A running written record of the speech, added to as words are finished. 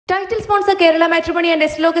Title sponsor Kerala Matrimony and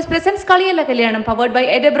Estilocus presents Kaliyalla Kalyanam powered by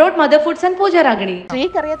Ed Abroad, Mother Foods and Pooja Ragini.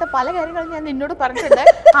 Sneha പല കാര്യങ്ങളും ഞാൻ നിന്നോട് പറഞ്ഞിട്ടുണ്ട്.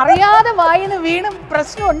 അറിയാതെ വായിന്ന് വീണ്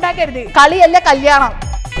പ്രശ്നം ഉണ്ടാക്കരുത്. കളിയല്ല കല്യാണം.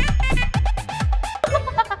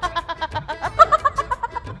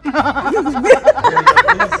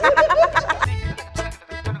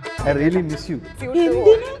 I really miss you.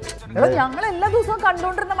 ഞങ്ങൾ എല്ലാ ദിവസവും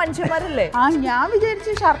കണ്ടോണ്ടിരുന്ന മനുഷ്യന്മാരല്ലേ? ഞാൻ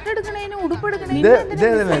വിചാരിച്ചു ഷർട്ട് എടുക്കണേനും ഉടുപ്പ് എടുക്കണേനും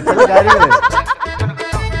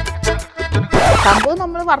സംഭവം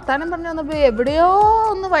നമ്മൾ വർത്താനം പറഞ്ഞു വന്നപ്പോ എവിടെയോ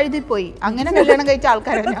ഒന്ന് വഴുതിപ്പോയി. അങ്ങനെ കല്യാണം കഴിച്ച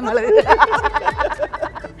ആൾക്കാരാണ് ഞങ്ങള്.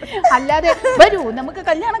 അല്ലാതെ വരൂ നമുക്ക്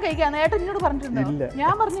കല്യാണം കഴിക്കാൻ ഏട്ടൻ എന്നോട് പറഞ്ഞിട്ടുണ്ടോ?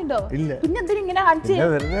 ഞാൻ പറഞ്ഞിട്ടുണ്ടോ? പിന്നെ എന്തിനാ ഇങ്ങനെ കാണിച്ചേ?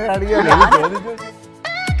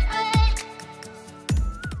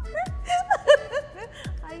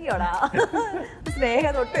 അയ്യോടാ,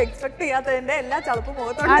 സ്നേഹം ഒട്ടും എക്സ്പെക്ട് ചെയ്യാത്തതിന്റെ എല്ലാ ചളുപ്പും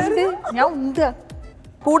മുഖത്തോണ്ട്. ഞാൻ ഉണ്ട്.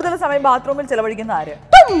 കൂടുതൽ സമയം ബാത്റൂമിൽ ചെലവഴിക്കുന്ന ആര്?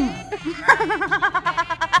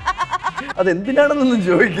 അതെന്തിനാണെന്നൊന്നും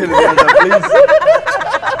ചോദിക്കരുത്.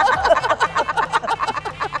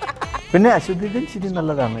 പിന്നെ അശ്വതിയുടെ ചിരി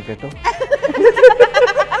നല്ലതാണ് കേട്ടോ.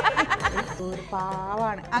 ഒരു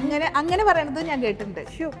പാവാണ്. അങ്ങനെ പറയണത് ഞാൻ കേട്ടിട്ടുണ്ട്.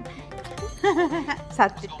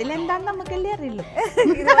 സത്യത്തിൽ എന്താന്ന് നമുക്കല്ലേ അറിയുള്ളൂ.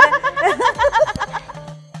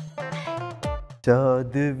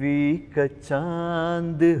 ചാദ്വി കാ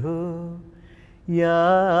ചാന്ദ് ഹോ യാ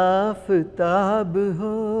ആഫ്താബ്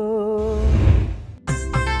ഹോ.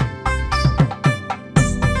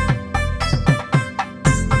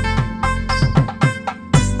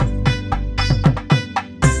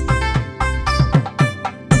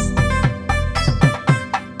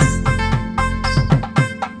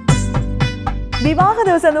 വിവാഹ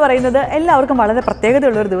ദിവസം എന്ന് പറയുന്നത് എല്ലാവർക്കും വളരെ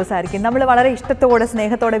പ്രത്യേകതയുള്ള ഒരു ദിവസമായിരിക്കും. നമ്മൾ വളരെ ഇഷ്ടത്തോടെ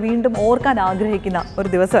സ്നേഹത്തോടെ വീണ്ടും ഓർക്കാൻ ആഗ്രഹിക്കുന്ന ഒരു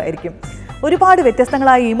ദിവസമായിരിക്കും. ഒരുപാട്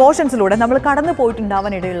വ്യത്യസ്തങ്ങളായ ഇമോഷൻസിലൂടെ നമ്മൾ കടന്നു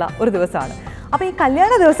പോയിട്ടുണ്ടാവാനിടയുള്ള ഒരു ദിവസമാണ്. അപ്പോൾ ഈ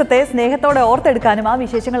കല്യാണ ദിവസത്തെ സ്നേഹത്തോടെ ഓർത്തെടുക്കാനും ആ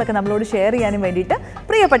വിശേഷങ്ങളൊക്കെ നമ്മളോട് ഷെയർ ചെയ്യാനും വേണ്ടിയിട്ട്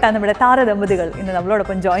പ്രിയപ്പെട്ട നമ്മുടെ താരദമ്പതികൾ ഇന്ന്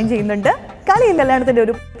നമ്മളോടൊപ്പം ജോയിൻ ചെയ്യുന്നുണ്ട്. കളിയും കല്യാണത്തിൻ്റെ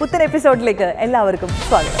ഒരു പുത്തൻ എപ്പിസോഡിലേക്ക് എല്ലാവർക്കും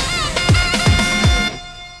സ്വാഗതം.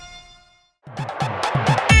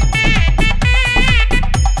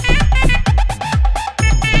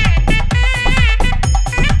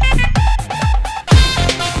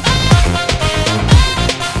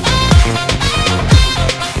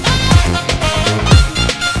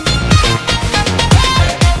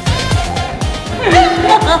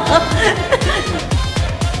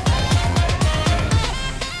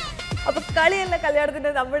 അപ്പോൾ കളിയല്ല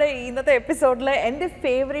കല്യാണത്തിൻ്റെ നമ്മുടെ ഇന്നത്തെ എപ്പിസോഡിൽ എൻ്റെ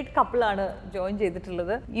ഫേവറേറ്റ് കപ്പിളാണ് ജോയിൻ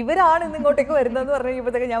ചെയ്തിട്ടുള്ളത്. ഇവരാണ് ഇന്ന് ഇങ്ങോട്ടേക്ക് വരുന്നതെന്ന് പറഞ്ഞു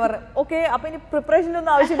കഴിയുമ്പോഴത്തേക്ക് ഞാൻ പറഞ്ഞു ഓക്കെ, അപ്പോൾ ഇനി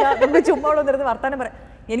പ്രിപ്പറേഷനൊന്നും ആവശ്യമില്ല, നമുക്ക് ചുമ്മാ അവിടെ വന്നിരുന്ന് വർത്താനം പറയാം.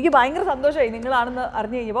 എനിക്ക് ഭയങ്കര സന്തോഷമായി നിങ്ങളാണെന്ന്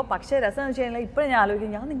അറിഞ്ഞു കഴിഞ്ഞപ്പോൾ. പക്ഷേ രസം എന്ന് വെച്ച് കഴിഞ്ഞാൽ ഇപ്പോഴും ഞാൻ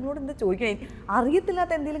ആലോചിക്കും, ഞാൻ നിങ്ങളോട് എന്താ ചോദിക്കാൻ,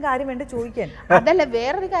 അറിയത്തില്ലാത്ത എന്തെങ്കിലും കാര്യം വേണ്ട ചോദിക്കാൻ. അതല്ല,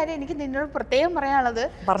 വേറൊരു കാര്യം എനിക്ക് നിന്നോട് പ്രത്യേകം പറയാനുള്ളത്,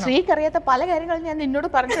 ശ്രീക്ക് അറിയാത്ത പല കാര്യങ്ങളും ഞാൻ നിന്നോട്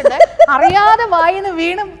പറഞ്ഞിട്ടുണ്ട്. അറിയാതെ വായിന്ന്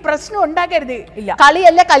വീണ് പ്രശ്നം ഉണ്ടാക്കരുത്. ഇല്ല,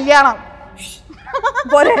 കളിയല്ല കല്യാണം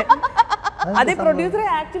പോലെ. അതേ പ്രൊഡ്യൂസറെ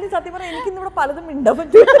ആക്ച്വലി സത്യം പറഞ്ഞാൽ എനിക്ക് ഇവിടെ പലതും മിണ്ടാൻ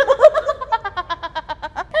പറ്റും.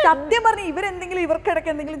 സത്യം പറഞ്ഞാൽ ഇവരെന്തെങ്കിലും ഇവർക്കിടയ്ക്ക്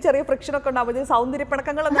എന്തെങ്കിലും ചെറിയ ഫ്രിക്ഷൻ ഒക്കെ ഉണ്ടാവും.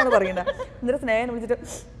 സൗന്ദര്യപ്പിണക്കങ്ങൾ എന്നാണ് പറയുന്നത്. എന്നിട്ട് സ്നേഹം വിളിച്ചിട്ട്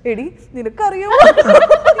എടി നിനക്കറിയോ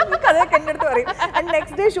കഥയൊക്കെ എൻ്റെ അടുത്ത് പറയും.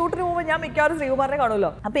 നെക്സ്റ്റ് ഡേ ഷൂട്ടിന് പോകുമ്പോൾ ഞാൻ മിക്കവാറും ശ്രീകുമാറിനെ കാണുമല്ലോ.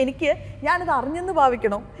 അപ്പൊ എനിക്ക് ഞാനിത് അറിഞ്ഞെന്ന്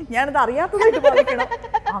ഭാവിക്കണം, ഞാനിത് അറിയാത്തതായിട്ട് ഭാവിക്കണം.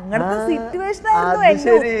 അങ്ങനത്തെ സിറ്റുവേഷൻ ആയിരുന്നു.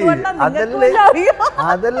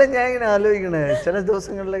 അതല്ല ഞാൻ ഇങ്ങനെ ആലോചിക്കണേ. ചില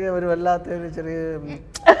ദിവസങ്ങളിലൊക്കെ ഒരു വല്ലാത്ത ചെറിയ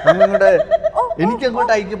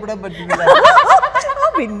എനിക്കങ്ങോട്ട് ഐക്യപ്പെടാൻ പറ്റുന്നില്ല.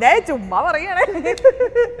 പിന്നെ ചുമ്മാ പറയണേ.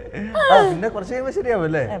 പിന്നെ കുറച്ച് കഴിയുമ്പോ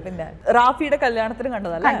ശരിയാവല്ലേ. പിന്നെ റാഫിയുടെ കല്യാണത്തിന്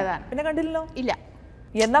കണ്ടതല്ലേ? പിന്നെ കണ്ടില്ലല്ലോ. ഇല്ല.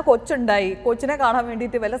 എന്നാ കൊച്ചുണ്ടായി, കൊച്ചിനെ കാണാൻ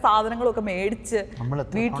വേണ്ടിട്ട് വല്ല സാധനങ്ങളും ഒക്കെ മേടിച്ച്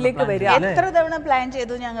വീട്ടിലേക്ക് വരിക. എത്ര തവണ പ്ലാൻ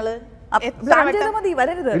ചെയ്തു ഞങ്ങള്. മതി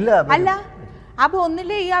വരരുത്. അല്ല, അപ്പൊ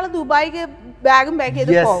ഒന്നില്ലേ ഇയാള് ദുബായിക്ക് ബാഗും പാക്ക്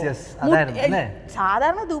ചെയ്ത് പോകും.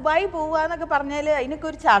 സാധാരണ ദുബായി പോവാന്നൊക്കെ പറഞ്ഞാല് അതിനൊക്കെ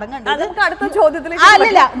ഒരു ചടങ്ങുണ്ട്. അടുത്ത ചോദ്യത്തിലേക്ക്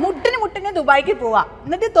അല്ലല്ല, മുട്ടിന് ദുബായിക്ക് പോവാ,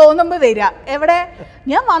 എന്നിട്ട് തോന്നുമ്പോ വരിക. എവിടെ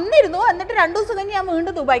ഞാൻ വന്നിരുന്നു, എന്നിട്ട് 2 ദിവസം കഴിഞ്ഞ് ഞാൻ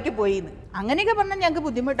വീണ്ടും ദുബായിക്ക് പോയിന്ന്. അങ്ങനെയൊക്കെ പറഞ്ഞാൽ ഞങ്ങൾക്ക്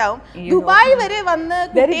ബുദ്ധിമുട്ടാവും. ദുബായ് വരെ വന്ന്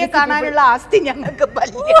കുട്ടിയെ കാണാനുള്ള ആസ്തി ഞങ്ങൾക്ക്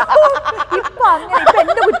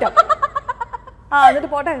എന്റെ കുറ്റം. എന്നിട്ട്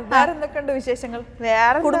പോട്ടെ, വേറെ എന്തൊക്കെയുണ്ട് വിശേഷങ്ങൾ?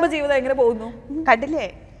 വേറെ കുടുംബജീവിതം എങ്ങനെ പോകുന്നു? കണ്ടില്ലേ,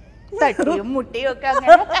 തട്ടിയും മുട്ടിയും ഒക്കെ.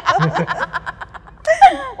 അങ്ങനെ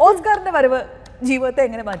ഓസ്കാറിന്റെ വരവ് ജീവിതത്തെ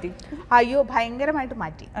എങ്ങനെ മാറ്റി? അയ്യോ, ഭയങ്കരമായിട്ട്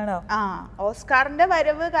മാറ്റി. ആണോ? ഓസ്കാറിന്റെ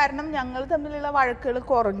വരവ് കാരണം ഞങ്ങൾ തമ്മിലുള്ള വഴക്കുകൾ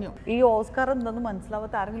കുറഞ്ഞു. ഈ ഓസ്കാർ എന്തെന്ന്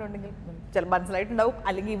മനസ്സിലാവാത്ത ആരെങ്കിലും ഉണ്ടെങ്കിൽ ചിലപ്പോൾ മനസ്സിലായിട്ടുണ്ടാവും,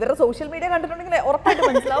 അല്ലെങ്കിൽ ഇവരുടെ സോഷ്യൽ മീഡിയ കണ്ടിട്ടുണ്ടെങ്കിൽ ഉറപ്പായിട്ട്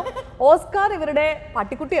മനസ്സിലാവും. ഓസ്കാർ ഇവരുടെ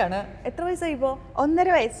പട്ടിക്കുട്ടിയാണ്. എത്ര വയസ്സായി ഇപ്പോ?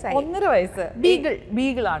 1.5 വയസ്സായി. 1.5 വയസ്സ്.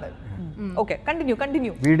 ബീഗിളാണ്. Okay,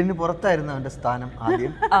 continue. വീടിന് പുറത്തായിരുന്നു അവന്റെ സ്ഥാനം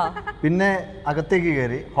ആദ്യം. പിന്നെ അകത്തേക്ക്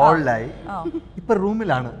കയറി ഹാളിലായി. ഇപ്പൊ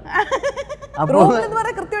റൂമിലാണ്. റൂമിൽ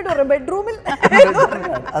പറയാൻ കൃത്യമായിട്ട് പറയും ബെഡ്റൂമിൽ.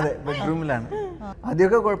 അതെ, ബെഡ്റൂമിലാണ്.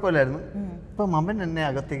 ആദ്യമൊക്കെ കുഴപ്പമില്ലായിരുന്നു. ഇപ്പൊ മമ്മൻ എന്നെ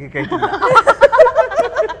അകത്തേക്ക് കയറ്റില്ല.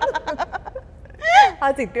 ആ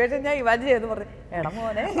സിറ്റുവേഷൻ ഞാൻ ഇമാജിൻ ചെയ്ത് പറഞ്ഞു, എടാ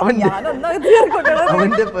മോനെ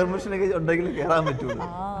അവന്റെ പെർമിഷനൊക്കെ ഉണ്ടെങ്കിലും കയറാൻ പറ്റുള്ളൂ.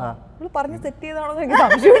 പറഞ്ഞ് സെറ്റ് ചെയ്താണോ എനിക്ക്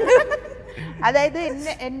സംശയമുണ്ട്. അതായത്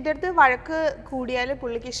എൻ്റെ അടുത്ത് വഴക്ക് കൂടിയാല്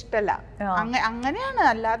പുള്ളിക്ക് ഇഷ്ടല്ല. അങ്ങനെയാണ്.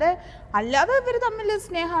 അല്ലാതെ ഇവര് തമ്മിൽ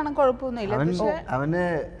സ്നേഹമാണ്, കുഴപ്പമൊന്നുമില്ല. പക്ഷെ അവന്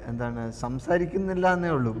എന്താണ് സംസാരിക്കുന്നില്ല എന്നേ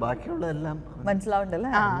ഉള്ളൂ, ബാക്കിയുള്ളതെല്ലാം മനസ്സിലാവുണ്ടല്ലേ?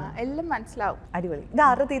 എല്ലാം മനസ്സിലാവും. അടിപൊളി. ഇത്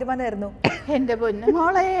ആരുടെ തീരുമാനമായിരുന്നു? എന്റെ പൊന്നു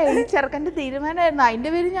മോളെ, ഈ ചെറുക്കന്റെ തീരുമാനമായിരുന്നു. അതിന്റെ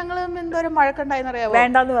പേര് ഞങ്ങൾ എന്തോരം വഴക്കുണ്ടായെന്നറിയാമോ?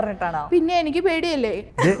 വേണ്ടാന്ന് പറഞ്ഞിട്ടാണോ? പിന്നെ എനിക്ക് പേടിയല്ലേ.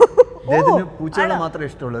 പൂച്ചകളെ മാത്രമേ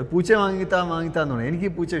ഇഷ്ടമുള്ളൂ. പൂച്ച വാങ്ങിത്താന്ന് പറഞ്ഞു. എനിക്ക്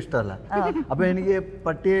പൂച്ച ഇഷ്ടമല്ല. അപ്പൊ എനിക്ക്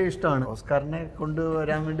പട്ടിയെ ഇഷ്ടമാണ്. ഓസ്കാറിനെ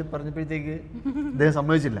കൊണ്ടുവരാൻ വേണ്ടി പറഞ്ഞപ്പോഴത്തേക്ക് അദ്ദേഹം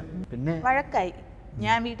സമ്മതിച്ചില്ല. പിന്നെ വഴക്കായി.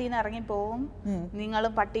 ഞാൻ വീട്ടിൽ നിന്ന് ഇറങ്ങി പോവും,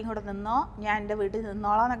 നിങ്ങളും പട്ടിയും കൂടെ നിന്നോ, ഞാൻ എന്റെ വീട്ടിൽ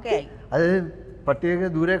നിന്നോളാന്നൊക്കെ ആയി. അത് പട്ടിയൊക്കെ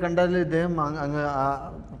ദൂരെ കണ്ടാൽ ഇദ്ദേഹം അങ്ങ്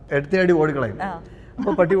എടുത്തേടി ഓടിക്കളയും.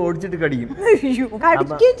 അപ്പൊ പട്ടി ഓടിച്ചിട്ട് കടിക്കും.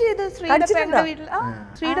 കടിക്കുകയും ചെയ്തു.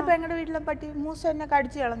 ശ്രീയുടെ പെങ്ങളുടെ വീട്ടിലെ പട്ടി മൂസ എന്നെ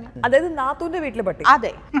കടിച്ചു കളഞ്ഞു. അതായത് നാത്തൂന്റെ വീട്ടിലെ പട്ടി.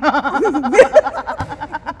 അതെ.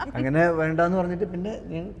 അങ്ങനെ വേണ്ടെന്ന് പറഞ്ഞിട്ട് പിന്നെ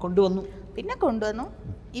ഞാൻ കൊണ്ടുവന്നു.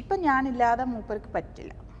 ഇപ്പൊ ഞാനില്ലാതെ മൂപ്പർക്ക്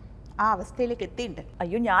പറ്റില്ല. ആ അവസ്ഥയിലേക്ക് എത്തിയിട്ടുണ്ട്.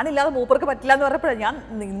 അയ്യോ, ഞാനില്ലാതെ മൂപ്പർക്ക് പറ്റില്ല എന്ന് പറഞ്ഞപ്പോഴാണ് ഞാൻ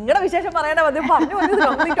നിങ്ങളുടെ വിശേഷം പറയണ മതി പറഞ്ഞു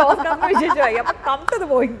വിശേഷമായി. അപ്പൊ കണ്ടത്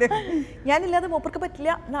പോയിട്ട് ഞാനില്ലാതെ മൂപ്പർക്ക്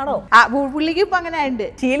പറ്റില്ല എന്നാണോ? പുള്ളിക്ക് ഇപ്പൊ അങ്ങനെ ഉണ്ട്.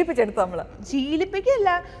 ശീലിപ്പിച്ചെടുത്തു നമ്മള്. ശീലിപ്പിക്കല്ല,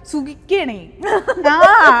 സുഖിക്കണേ.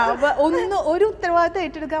 ഒരു ഉത്തരവാദിത്തം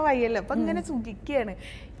ഏറ്റെടുക്കാൻ വയ്യല്ലോ. അപ്പൊ ഇങ്ങനെ സുഖിക്കാണ്.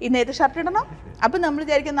 ഇന്നേത് ഷർട്ട് ഇടണം. അപ്പൊ നമ്മൾ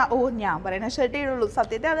വിചാരിക്കുന്ന ഞാൻ പറയുന്ന ഷർട്ട് ഇടുള്ളൂ.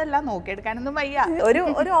 സത്യത്തെ അതെല്ലാം നോക്കിയെടുക്കാനൊന്നും വയ്യ.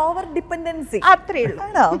 ഒരു ഓവർ ഡിപ്പെൻഡൻസി അത്രേ ഉള്ളൂ.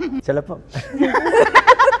 ചിലപ്പോ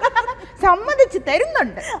സമ്മതിച്ച്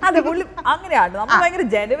തരുന്നുണ്ട്. അതെ, പുള്ളി അങ്ങനെയാണ്. നമ്മൾ ഭയങ്കര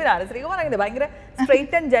ജെനുവിനാണ്. ശ്രീകുമാർ അങ്ങനെ ഭയങ്കര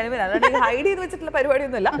സ്ട്രെയിറ്റ് ആൻഡ് ജെനുവിനാണ്. അതുകൊണ്ട് ഹൈഡ് ചെയ്ത് വെച്ചിട്ടുള്ള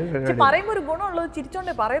പരിപാടിയൊന്നുമില്ല. പക്ഷെ പറയുമ്പോൾ ഒരു ഗുണമുള്ളത്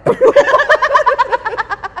ചിരിച്ചോണ്ടേ പറയത്തുള്ളൂ.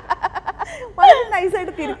 വളരെ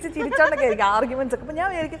നൈസായിട്ട് ചിരിച്ചോണ്ടൊക്കെ ആയിരിക്കും ആർഗ്യുമെന്റ്സ് ഒക്കെ. അപ്പൊ ഞാൻ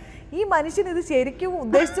വിചാരിക്കും, ഈ മനുഷ്യൻ ഇത് ശരിക്കും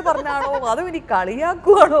ഉദ്ദേശിച്ച് പറഞ്ഞാണോ അതോ ഇനി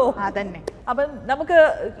കളിയാക്കുവാണോ? അതന്നെ. അപ്പൊ നമുക്ക്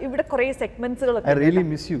ഇവിടെ കുറെ സെഗ്മെന്റ്സുകളൊക്കെ.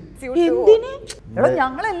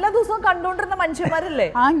 ഞങ്ങൾ എല്ലാ ദിവസവും കണ്ടോണ്ടിരുന്ന മനുഷ്യന്മാരല്ലേ?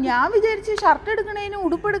 ഞാൻ വിചാരിച്ചു ഷർട്ട് എടുക്കണേനും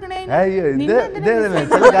ഉടുപ്പ് എടുക്കണേനും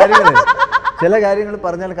ചില കാര്യങ്ങൾ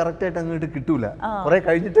പറഞ്ഞാൽ കറക്റ്റ് ആയിട്ട് അങ്ങോട്ട് കിട്ടൂല. കുറെ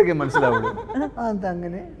കഴിഞ്ഞിട്ടൊക്കെ മനസ്സിലാവുള്ളൂ.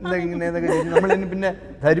 അങ്ങനെ നമ്മൾ പിന്നെ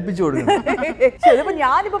ധരിപ്പിച്ചു കൊടുക്കണം. ചിലപ്പോ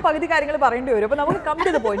ഞാനിപ്പോ പകുതി കാര്യങ്ങൾ പറയേണ്ടി വരും. അപ്പൊ നമുക്ക് കം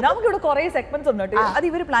ചെയ്ത് പോയി. നമുക്ക് ഇവിടെ കുറെ സെഗ്മെന്റ്സ് ഉണ്ട് കേട്ടോ. അത്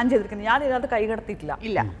ഇവര് പ്ലാൻ ചെയ്തിരിക്കുന്നത്. ഞാൻ ഇതിനകത്ത് കൈ കടത്തിയിട്ടില്ല.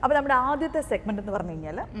 അപ്പൊ നമ്മുടെ ആദ്യത്തെ സെഗ്മെന്റ് എന്ന് പറഞ്ഞു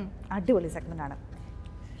കഴിഞ്ഞാൽ അടിപൊളി സെഗ്മെന്റ് ആണ്.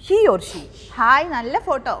 He or she. ഹായ്, നല്ല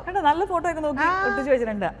ഫോട്ടോ കണ്ടോ? നല്ല ഫോട്ടോ ഒക്കെ നോക്കി ഒട്ടിച്ചു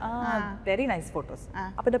വെച്ചിട്ടുണ്ട്. Very nice photos.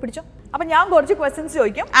 അപ്പൊ ഇതാ പിടിച്ചോ. അപ്പൊ ഞാൻ കുറച്ച് ക്വസ്റ്റ്യൻസ്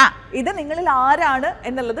ചോദിക്കും. ഇത് നിങ്ങളിൽ ആരാണ്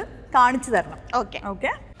എന്നുള്ളത് കാണിച്ചു തരണം. Okay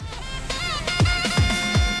okay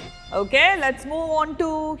okay let's move on to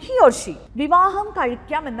he or she. വിവാഹം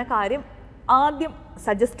കഴിക്കാം എന്ന കാര്യം ആദ്യം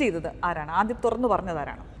സജസ്റ്റ് ചെയ്തത് ആരാണ്? ആദ്യം തുറന്നു പറഞ്ഞത്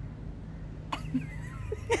ആരാണ്?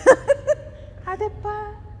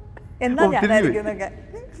 എന്നാ ഞാനായിരിക്കുന്നൊക്കെ.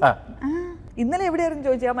 ഇന്നലെ എവിടെയായിരുന്നു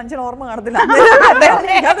ചോദിച്ചാൽ മനുഷ്യൻ ഓർമ്മ കാണത്തില്ല.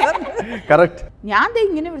 ഞാൻ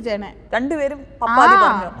ഇങ്ങനെ വിളിച്ചേനെ. രണ്ടുപേരും പപ്പാതി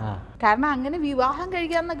പറഞ്ഞു. കാരണം അങ്ങനെ വിവാഹം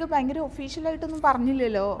കഴിക്കാന്നൊക്കെ ഭയങ്കര ഒഫീഷ്യൽ ആയിട്ടൊന്നും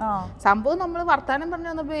പറഞ്ഞില്ലല്ലോ. സംഭവം നമ്മൾ വർത്താനം പറഞ്ഞു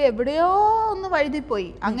വന്നപ്പോ എവിടെയോ ഒന്ന് വഴുതിപ്പോയി.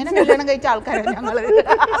 അങ്ങനെ കല്യാണം കഴിച്ച ആൾക്കാരാണ് ഞങ്ങള്.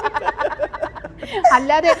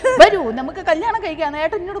 അല്ലാതെ വരൂ നമുക്ക് കല്യാണം കഴിക്കാന്ന്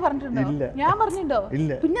ഏട്ടൻ എന്നോട് പറഞ്ഞിട്ടുണ്ടോ? ഞാൻ പറഞ്ഞിട്ടുണ്ടോ?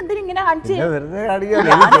 പിന്നെ എന്തിനും ഇങ്ങനെ കാണിച്ചേ?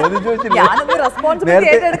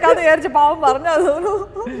 റെസ്പോൺസിബിലിറ്റി എടുക്കാന്ന് വിചാരിച്ച പാവം പറഞ്ഞു.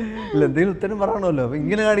 എന്തെങ്കിലും ഉത്തരം പറയണമല്ലോ.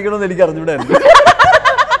 ഇങ്ങനെ കാണിക്കണമെന്ന് എനിക്ക് അറിഞ്ഞൂടെ.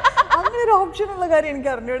 അങ്ങനെ ഒരു ഓപ്ഷൻ ഉള്ള കാര്യം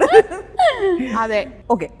എനിക്ക് അറിഞ്ഞൂടെ. അതെ.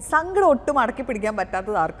 ഓക്കെ, സങ്കടം ഒട്ടും അടക്കി പിടിക്കാൻ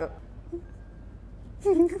പറ്റാത്തത് ആർക്ക്?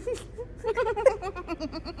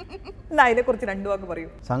 അതിനെ കുറിച്ച് രണ്ടു വാക്ക് പറയൂ.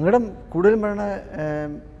 സങ്കടം കൂടുതലും പറയണ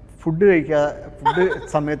ഫുഡ്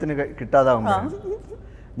സമയത്തിന് കിട്ടാതാവുമ്പോൾ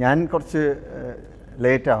ഞാൻ കുറച്ച്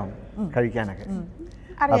ലേറ്റ് ആവും കഴിക്കാനൊക്കെ.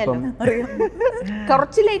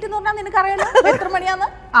 കുറച്ച് ലേറ്റ് എന്ന് പറഞ്ഞാൽ നിനക്കറിയാലോ എത്ര മണിയാന്ന്.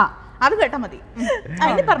 അത് കേട്ടാ മതി.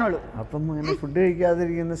 പറഞ്ഞോളൂ. അപ്പം അങ്ങനെ ഫുഡ്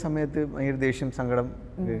കഴിക്കാതിരിക്കുന്ന സമയത്ത് ഭയങ്കര ദേഷ്യം, സങ്കടം,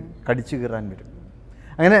 കടിച്ചു കീറാൻ വരും.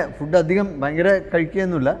 അങ്ങനെ ഫുഡ് അധികം ഭയങ്കര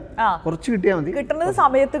കഴിക്കുകയൊന്നുമില്ല, കുറച്ച് കിട്ടിയാൽ മതി. കിട്ടുന്നത്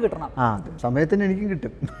സമയത്ത് കിട്ടണം. സമയത്തിന് എനിക്കും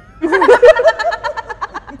കിട്ടും.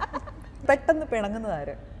 പെട്ടെന്ന് പിണങ്ങുന്നത്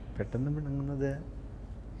ആര്? പെട്ടെന്ന് പിണങ്ങുന്നത്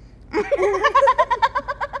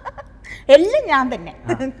എല്ലാം ഞാൻ തന്നെ.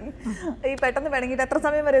 ഈ പെട്ടെന്ന് പിണങ്ങിട്ട് എത്ര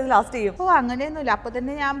സമയം വരെ ലാസ്റ്റ് ചെയ്യും? അങ്ങനെയൊന്നുമില്ല. അപ്പൊ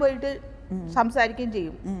തന്നെ ഞാൻ പോയിട്ട് സംസാരിക്കുകയും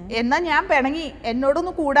ചെയ്യും. എന്നാ ഞാൻ പിണങ്ങി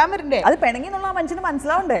എന്നോടൊന്ന് കൂടാൻ വരണ്ടേ? അത് പിണങ്ങി എന്നുള്ള മനുഷ്യന്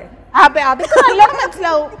മനസ്സിലാവണ്ടേ? അതൊക്കെ നല്ലോണം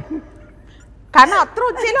മനസ്സിലാവും. കാരണം അത്ര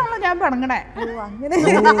ഒച്ചയിലാണല്ലോ ഞാൻ പിണങ്ങണേ.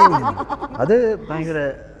 അത് ഭയങ്കര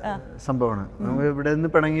സംഭവമാണ്. നമ്മൾ ഇവിടെ നിന്ന്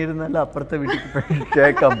പിണങ്ങിയിരുന്നല്ല അപ്പുറത്തെ വീട്ടിൽ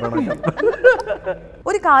കേൾക്കാം പിണങ്ങാം.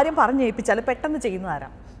 ഒരു കാര്യം പറഞ്ഞു ഏൽപ്പിച്ചാൽ പെട്ടെന്ന് ചെയ്യുന്നതാരാ?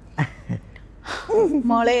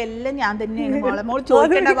 മോളെ എല്ലാം ഞാൻ തന്നെയാണ് മോളെ. മോൾ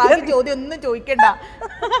ചോദിക്കണ്ട, ബാക്കി ചോദ്യം ഒന്നും ചോദിക്കണ്ട.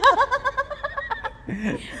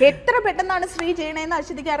 എത്ര പെട്ടെന്നാണ് ശ്രീ ചെയ്യണേന്ന്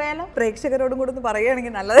അശ്വതിക്ക് അറിയാലോ. പ്രേക്ഷകരോടും കൂടെ ഒന്ന്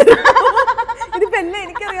പറയുകയാണെങ്കിൽ നല്ലതായിരുന്നു. ഇതിപ്പോ എല്ലാം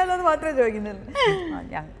എനിക്കറിയാലോ എന്ന് മാത്രമേ ചോദിക്കുന്നുള്ളൂ.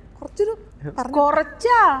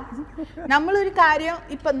 കുറച്ചാ നമ്മളൊരു കാര്യം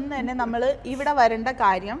ഇപ്പൊ ഇന്ന് തന്നെ നമ്മൾ ഇവിടെ വരേണ്ട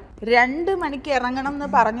കാര്യം 2 മണിക്ക് ഇറങ്ങണം എന്ന്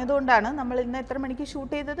പറഞ്ഞതുകൊണ്ടാണ് നമ്മൾ ഇന്ന് എത്ര മണിക്ക്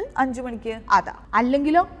ഷൂട്ട് ചെയ്തത്? 5 മണിക്ക്. അതാ,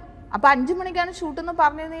 അല്ലെങ്കിലോ അപ്പൊ 5 മണിക്കാണ് ഷൂട്ട് എന്ന്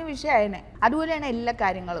പറഞ്ഞിരുന്ന വിഷയമായനെ. അതുപോലെയാണ് എല്ലാ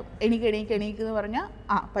കാര്യങ്ങളും. എണീക്ക് എന്ന് പറഞ്ഞാൽ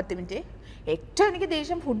 10 മിനിറ്റ്. ഏറ്റവും എനിക്ക്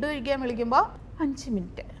ദേഷ്യം ഫുഡ് കഴിക്കാൻ വിളിക്കുമ്പോൾ 5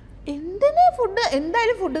 മിനിറ്റ്. എന്തിനാ ഫുഡ്?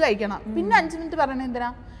 എന്തായാലും ഫുഡ് കഴിക്കണം, പിന്നെ 5 മിനിറ്റ് പറയണത്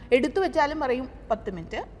എന്തിനാ? എടുത്തു വെച്ചാലും പറയും 10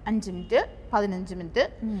 മിനിറ്റ്, 5 മിനിറ്റ്, 15 മിനിറ്റ്.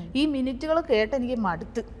 ഈ മിനിറ്റുകൾ കേട്ട് എനിക്ക്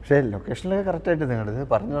മടുത്ത്. പക്ഷേ ലൊക്കേഷനിലൊക്കെ കറക്റ്റ് ആയിട്ട് നിങ്ങളുടെ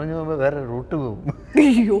പറഞ്ഞു വേറെ റൂട്ട് പോകും.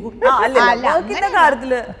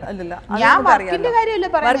 ഞാൻ വർക്കിന്റെ കാര്യമല്ല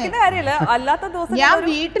പറയുന്നത്, അല്ലാത്ത ദിവസം ഞാൻ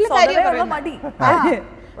വീട്ടിലെ കാര്യം മടി.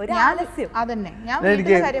 അതന്നെ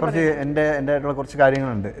എനിക്ക് കുറച്ച് എൻ്റെ ആയിട്ടുള്ള കുറച്ച്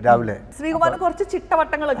കാര്യങ്ങളുണ്ട് രാവിലെ. ശ്രീകുമാറിന് കുറച്ച്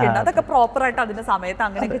ചിട്ടവട്ടങ്ങളൊക്കെ ഉണ്ട്, അതൊക്കെ പ്രോപ്പർ ആയിട്ട് അതിന്റെ സമയത്ത്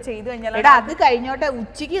അങ്ങനെയൊക്കെ ചെയ്തു കഴിഞ്ഞാൽ. എടാ അത് കഴിഞ്ഞോട്ടെ,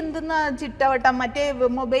 ഉച്ചക്ക് എന്തെന്നാ ചിട്ടവട്ടം? മറ്റേ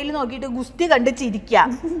മൊബൈൽ നോക്കിയിട്ട് ഗുസ്തി കണ്ട് ചിരിക്കാം.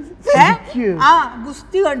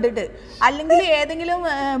 ഗുസ്തി കണ്ടിട്ട്, അല്ലെങ്കിൽ ഏതെങ്കിലും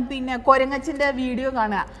പിന്നെ കൊരങ്ങച്ചിന്റെ വീഡിയോ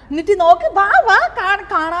കാണുക, എന്നിട്ട് നോക്ക് വാ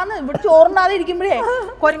കാണാന്ന്. ഇവിടെ ചോറുണ്ടാതെ ഇരിക്കുമ്പോഴേ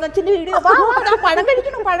കൊരങ്ങച്ചിന്റെ വീഡിയോ, പഴം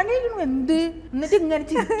കഴിക്കണം എന്ത്, എന്നിട്ട് ഇങ്ങനെ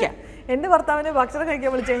ചിരിക്കാം. എന്റെ ഭർത്താവിന് ഭക്ഷണം കഴിക്കാൻ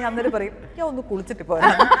വിളിച്ചു കഴിഞ്ഞാൽ അന്നേരം പറയും ഞാൻ ഒന്ന് കുളിച്ചിട്ട് പോരാ.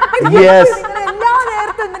 എല്ലാ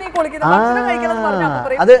നേരത്തും എന്തിനാ കുളിക്കുന്നത്? ഭക്ഷണം കഴിക്കണം എന്ന്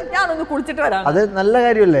പറഞ്ഞാൽ ഞാനൊന്ന് കുളിച്ചിട്ട് വരാം. അത് നല്ല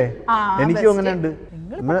കാര്യമല്ലേ? എനിക്കും അങ്ങനെ ഉണ്ട്.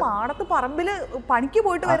 പാടത്ത് പറമ്പില് പണിക്ക്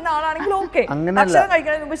പോയിട്ട് വരുന്ന ആളാണെങ്കിൽ ഓക്കെ, ഭക്ഷണം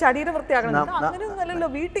കഴിക്കുന്നതിന് മുമ്പ് ശരീരം വൃത്തിയാക്കണം. അങ്ങനെയൊന്നുമല്ലല്ലോ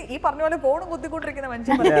വീട്ടിൽ ഈ പറഞ്ഞ പോലെ ഫോണും കുത്തിക്കൊണ്ടിരിക്കുന്ന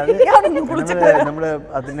മനുഷ്യൻ. നമ്മള്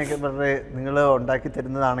അതിനൊക്കെ വളരെ നിങ്ങൾ ഉണ്ടാക്കി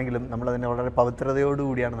തരുന്നതാണെങ്കിലും നമ്മൾ അതിനെ വളരെ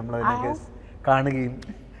പവിത്രതയോടുകൂടിയാണ് നമ്മൾ അതിനൊക്കെ കാണുകയും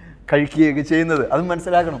കഴിക്കുകയൊക്കെ ചെയ്യുന്നത്. അത്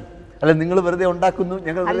മനസ്സിലാക്കണം. അല്ല നിങ്ങൾ വെറുതെ ഉണ്ടാക്കുന്നു,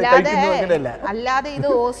 ഞങ്ങൾ അങ്ങനെയല്ല. അല്ലാതെ ഇത്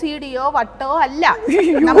OCD-യോ വട്ടോ അല്ല,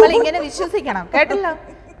 നമ്മൾ ഇങ്ങനെ വിശ്വസിക്കണം. കേട്ടല്ലോ?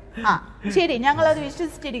 ശരി, ഞങ്ങൾ അത്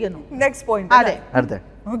വിശ്വസിച്ചിരിക്കുന്നു. Next point. അതെ, അടുത്ത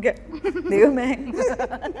ഓക്കെ. ദൈവമേ,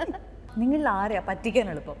 നിങ്ങൾ ആരെയാ പറ്റിക്കാൻ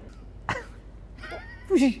എളുപ്പം?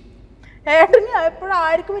 ഏട്ടന് എപ്പോഴും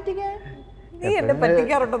ആർക്ക് പറ്റിക്കാൻ? നീ എന്നെ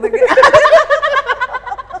പറ്റിക്കാറുണ്ടെന്നൊക്കെ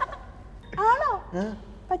ആണോ?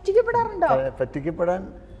 പറ്റിക്കപ്പെടാറുണ്ടോ? പറ്റിക്കപ്പെടാൻ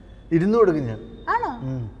ഇരുന്നു കൊടുക്കും ഞാൻ. ആണോ?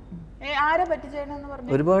 ആരെ പറ്റിച്ചേണെന്ന്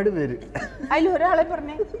പറഞ്ഞു? ഒരുപാട് പേര്. അതിൽ ഒരാളെ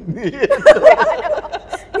പറഞ്ഞേ.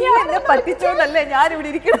 നീ എന്നെ പറ്റിച്ചോണ്ടല്ലേ ഞാൻ ഇവിടെ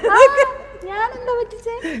ഇരിക്കുന്നത്. ഞാൻ എന്താ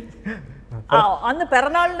പറ്റിച്ചേ? അന്ന്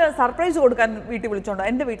പിറന്നാളിന് സർപ്രൈസ് കൊടുക്കാൻ വീട്ടിൽ വിളിച്ചോണ്ടോ?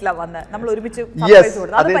 എന്റെ വീട്ടിലാ വന്ന് നമ്മൾ ഒരുമിച്ച് സർപ്രൈസ്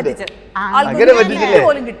കൊടുത്തു. അത് പറ്റിച്ച്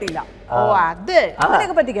പോലും കിട്ടിയില്ല. ഓ, അത്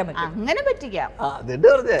അങ്ങനെയൊക്കെ പറ്റിക്കാൻ പറ്റും. അങ്ങനെ പറ്റിക്കാം.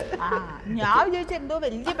 ഞാൻ വിചാരിച്ച എന്തോ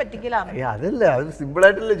വലിയ പറ്റിക്കലാണ്. അതല്ല, അത് സിമ്പിൾ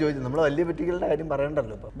ആയിട്ടല്ലേ ചോദിച്ചു. നമ്മള് വലിയ പറ്റിക്കലിന്റെ കാര്യം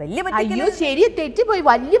പറയണ്ടല്ലോ. അയ്യോ ശരി, തെറ്റിപ്പോയി.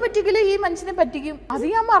 വലിയ പറ്റിക്കല് ഈ മനുഷ്യനെ പറ്റിക്കും. അത്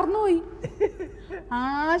ഞാൻ മറന്നുപോയി.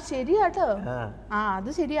 ശരിയാട്ടോ.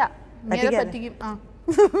 അത് ശരിയാ, പറ്റിക്കും.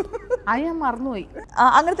 ഞാൻ മറന്നുപോയി.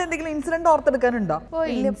 അങ്ങനത്തെ എന്തെങ്കിലും ഇൻസിഡന്റ് ഓർത്തെടുക്കാനുണ്ടോ?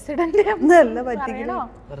 ഇൻസിഡന്റ് പറ്റിക്കണോ?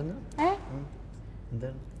 പറഞ്ഞോ.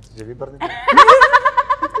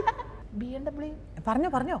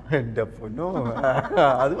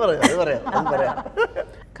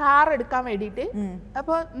 കാർ എടുക്കാൻ വേണ്ടിട്ട്,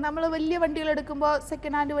 അപ്പൊ നമ്മള് വലിയ വണ്ടികൾ എടുക്കുമ്പോ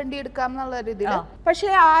സെക്കൻഡ് ഹാൻഡ് വണ്ടി എടുക്കാം എന്നുള്ള രീതിയില്. പക്ഷെ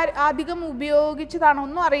അധികം ഉപയോഗിച്ചതാണോ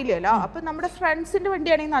ഒന്നും അറിയില്ലല്ലോ. അപ്പൊ നമ്മുടെ ഫ്രണ്ട്സിന്റെ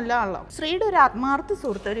വണ്ടിയാണെങ്കിൽ നല്ലതാണല്ലോ. ശ്രീയുടെ ഒരു ആത്മാർത്ഥ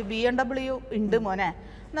സുഹൃത്ത് ഒരു BMW ഉണ്ട് മോനെ,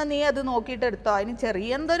 എന്നാ നീ അത് നോക്കിയിട്ട് എടുത്തോ, അതിന്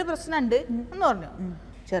ചെറിയ എന്തോ ഒരു പ്രശ്നമുണ്ട് എന്ന് പറഞ്ഞു.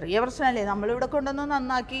 ചെറിയ പ്രശ്നമല്ലേ, നമ്മളിവിടെ കൊണ്ടുവന്ന്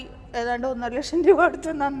നന്നാക്കി ഏതാണ്ട് 1.5 ലക്ഷം രൂപ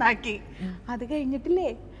കൊടുത്ത് നന്നാക്കി. അത് കഴിഞ്ഞിട്ടില്ലേ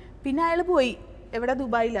പിന്നെ അയാൾ പോയി. എവിടെ?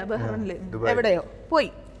 ദുബായിലാ, ബഹ്റൈനില് എവിടെയോ പോയി.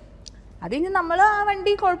 അത് കഴിഞ്ഞ് നമ്മൾ ആ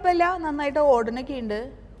വണ്ടി കുഴപ്പമില്ല, നന്നായിട്ട് ഓടണൊക്കെ ഉണ്ട്.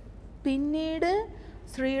 പിന്നീട്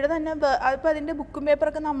ശ്രീയുടെ തന്നെ ഇപ്പം അതിൻ്റെ ബുക്കും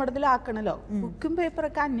പേപ്പറൊക്കെ നമ്മുടെ ഇതിലാക്കണല്ലോ. ബുക്കും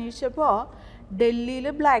പേപ്പറൊക്കെ അന്വേഷിച്ചപ്പോൾ ഡൽഹിയിൽ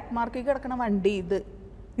ബ്ലാക്ക് മാർക്കിൽ കിടക്കണ വണ്ടി ഇത്.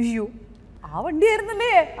 അയ്യോ, ആ വണ്ടി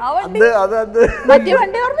ആയിരുന്നല്ലേ? മറ്റേ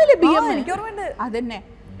വണ്ടി ഓർമ്മയില്ലേ? എനിക്ക് ഓർമ്മയുണ്ട്. അതന്നെ,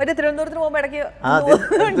 മറ്റേ തിരുവനന്തപുരത്തിന് പോകുമ്പോ ഇടയ്ക്ക്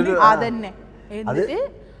അതന്നെ. എന്നിട്ട്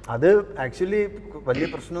അത് ആക്ച്വലി വലിയ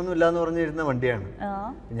പ്രശ്നമൊന്നും ഇല്ലാന്ന് പറഞ്ഞിരുന്ന വണ്ടിയാണ്.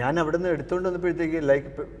 ഞാൻ അവിടെ നിന്ന് എടുത്തോണ്ട് വന്നപ്പോഴത്തേക്ക് ലൈക്ക്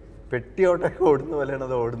പെട്ടിയോട്ടൊക്കെ ഓടുന്ന പോലെയാണ്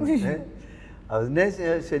അത് ഓടുന്നത്. അതിനെ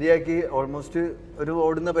ശരിയാക്കി ഓൾമോസ്റ്റ് ഒരു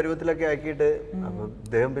ഓടുന്ന പരുവത്തിലൊക്കെ ആക്കിയിട്ട്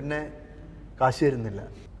അദ്ദേഹം പിന്നെ കാശ് തരുന്നില്ല.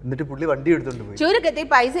 എന്നിട്ട് പുള്ളി വണ്ടി എടുത്തോണ്ട് പോയി. ചുരുക്കത്തിൽ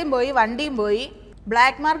പൈസയും പോയി, വണ്ടിയും പോയി.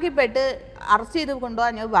 ബ്ലാക്ക് മാർക്കിൽ പെട്ട് അറസ്റ്റ് ചെയ്ത്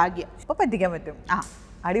കൊണ്ടുപോകാൻ ഭാഗ്യം. അപ്പൊ പറ്റിക്കാൻ പറ്റും.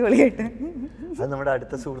 അടിപൊളിയായിട്ട്. അത് നമ്മുടെ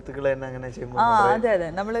അടുത്ത സുഹൃത്തുക്കളെ തന്നെ അങ്ങനെ ചെയ്യുമ്പോൾ അതെ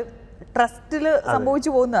നമ്മള് ട്രസ്റ്റിൽ സംഭവിച്ചു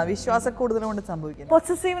പോകുന്ന വിശ്വാസ കൂടുതൽ കൊണ്ട് സംഭവിക്കുന്നത്.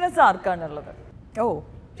 പൊസസീവ്നെസ് ആർക്കാണുള്ളത്? ഓ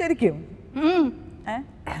ശരിക്കും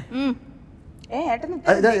ഏട്ടൻ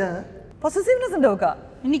പൊസസീവ്നെസ് ഉണ്ടോ?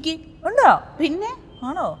 എനിക്ക് ഉണ്ടോ? പിന്നെ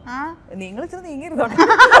ആണോ? നിങ്ങൾ ഇച്ചിരി നീങ്ങിയിരുന്നോ?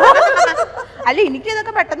 അല്ല എനിക്ക്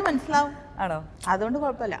ഇതൊക്കെ പെട്ടെന്ന് മനസ്സിലാവും. ആണോ? അതുകൊണ്ട്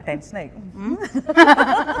കുഴപ്പമില്ല. ടെൻഷനായി.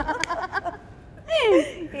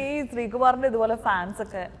 ഈ ശ്രീകുമാറിന്റെ ഇതുപോലെ ഫാൻസ്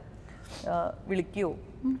ഒക്കെ വിളിക്കുവോ,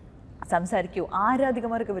 സംസാരിക്കുവോ?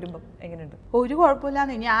 ആരാധികമാരൊക്കെ വരുമ്പം എങ്ങനെയുണ്ട്? ഒരു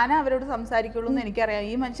കുഴപ്പമില്ലാന്ന് ഞാൻ അവരോട് സംസാരിക്കുള്ളൂ എന്ന് എനിക്കറിയാം.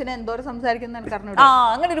 ഈ മനുഷ്യനെ എന്തോരം സംസാരിക്കുന്ന എനിക്കറിഞ്ഞു.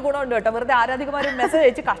 അങ്ങനെ ഒരു ഗുണമുണ്ട് കേട്ടോ. വെറുതെ ആരാധികമാര് മെസ്സേജ്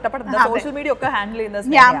അയച്ച് കഷ്ടപ്പെടുന്നത് സോഷ്യൽ മീഡിയ ഒക്കെ ഹാൻഡിൽ ചെയ്യുന്നത്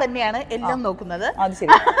ഞാൻ തന്നെയാണ് എല്ലാം നോക്കുന്നത്. അത്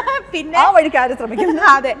ശരി. പിന്നെ ആ വഴിക്ക് ആരും ശ്രമിക്കുന്നു.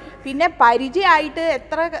 അതെ. പിന്നെ പരിചയമായിട്ട്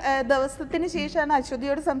എത്ര ദിവസത്തിന് ശേഷമാണ്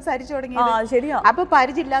അശ്വതിയോട് സംസാരിച്ചു തുടങ്ങിയത്. ശരിയാ. അപ്പൊ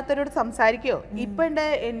പരിചയമില്ലാത്തവരോട് സംസാരിക്കോ? ഇപ്പൊ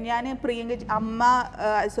ഞാൻ പ്രിയങ്ക അമ്മ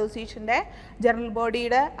അസോസിയേഷന്റെ ജനറൽ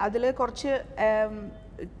ബോഡിയുടെ അതിൽ കുറച്ച്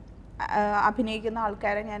അഭിനയിക്കുന്ന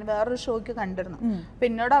ആൾക്കാരെ ഞാൻ വേറൊരു ഷോയ്ക്ക് കണ്ടിരുന്നു. അപ്പൊ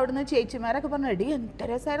എന്നോട് അവിടുന്ന് ചേച്ചിമാരൊക്കെ പറഞ്ഞു, എടി എന്ത്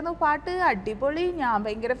രസമായിരുന്നു പാട്ട്, അടിപൊളി, ഞാൻ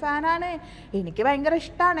ഭയങ്കര ഫാനാണ്, എനിക്ക് ഭയങ്കര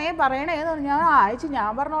ഇഷ്ടമാണേ, പറയണേന്ന് പറഞ്ഞു. ഞാൻ ഞാൻ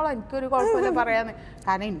പറഞ്ഞോളാം, എനിക്കൊരു കുഴപ്പമില്ല പറയാന്ന്,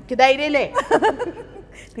 കാരണം എനിക്ക് ധൈര്യല്ലേ.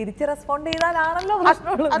 തിരിച്ച് റെസ്പോണ്ട് ചെയ്താലാണല്ലോ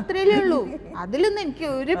അത്രയല്ലേ ഉള്ളൂ. അതിലൊന്നും എനിക്ക്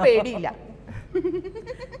ഒരു പേടിയില്ല.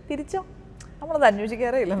 തിരിച്ചോ? നമ്മളത്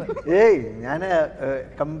അന്വേഷിക്കാറേ ഇല്ല. ഏയ് ഞാൻ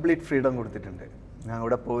കംപ്ലീറ്റ് ഫ്രീഡം കൊടുത്തിട്ടുണ്ട്. ഞാൻ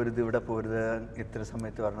ഇവിടെ പോരുത്, ഇവിടെ പോരുത്, ഇത്ര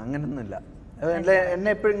സമയത്ത് പറഞ്ഞു, അങ്ങനെയൊന്നുമില്ല. എന്നെ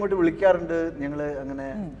എപ്പോഴും ഇങ്ങോട്ട് വിളിക്കാറുണ്ട് ഞങ്ങൾ. അങ്ങനെ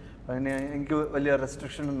എനിക്ക് വലിയ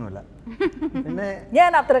റെസ്ട്രിക്ഷൻ ഒന്നുമില്ല. പിന്നെ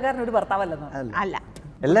ഞാൻ അത്രക്കാരനൊരു ഭർത്താവല്ലെന്നോ? അല്ല,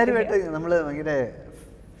 എല്ലാവരുമായിട്ട് നമ്മൾ ഭയങ്കര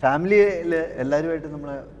ഫാമിലിയിൽ എല്ലാവരുമായിട്ട്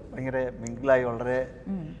നമ്മൾ ഭയങ്കര മിങ്കിളായി വളരെ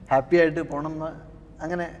ഹാപ്പി ആയിട്ട് പോകണം എന്ന്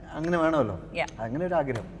അങ്ങനെ അങ്ങനെ വേണമല്ലോ. അങ്ങനെ ഒരു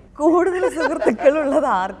ആഗ്രഹം. കൂടുതൽ സുഹൃത്തുക്കൾ ഉള്ളത്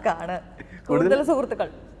ആർക്കാണ്? കൂടുതൽ സുഹൃത്തുക്കൾ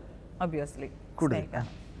ഒബ്വിയസ്ലി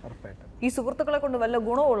ഉറപ്പായിട്ടും. ഈ സുഹൃത്തുക്കളെ കൊണ്ട് വല്ല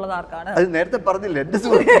ഗുണമുള്ളത് ആർക്കാണ്? അത് നേരത്തെ പറഞ്ഞില്ലേ, എന്റെ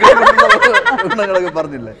സുഹൃത്തുക്കളൊക്കെ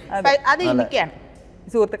പറഞ്ഞില്ലേ, അത് എനിക്കാണ്.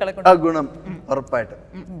 സുഹൃത്തുക്കളെ കൊണ്ട് ആ ഗുണം ഉറപ്പായിട്ടും.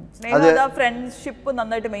 ഫ്രണ്ട്ഷിപ്പ്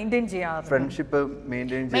നന്നായിട്ട് മെയിൻറ്റെയിൻ ചെയ്യാം. ഫ്രണ്ട്ഷിപ്പ്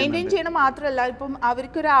മെയിൻറ്റെയിൻ ചെയ്യണം മാത്രമല്ല, ഇപ്പം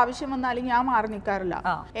അവർക്കൊരു ആവശ്യം വന്നാലും ഞാൻ മാറി നിൽക്കാറില്ല.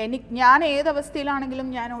 ഞാൻ ഏത് അവസ്ഥയിലാണെങ്കിലും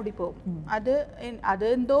ഞാൻ ഓടിപ്പോവും. അത്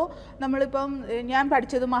എന്തോ നമ്മളിപ്പം ഞാൻ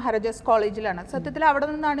പഠിച്ചത് മഹാരാജാസ് കോളേജിലാണ്. സത്യത്തിൽ അവിടെ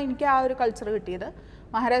നിന്നാണ് എനിക്ക് ആ ഒരു കൾച്ചർ കിട്ടിയത്.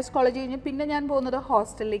 മഹാരാജാസ് കോളേജ് കഴിഞ്ഞ് പിന്നെ ഞാൻ പോകുന്നത്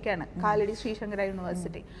ഹോസ്റ്റലിലേക്കാണ്, കാലടി ശ്രീശങ്കര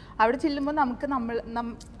യൂണിവേഴ്സിറ്റി. അവിടെ ചെല്ലുമ്പോൾ നമുക്ക്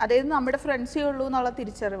അതായത് നമ്മുടെ ഫ്രണ്ട്സേ ഉള്ളൂ എന്നുള്ള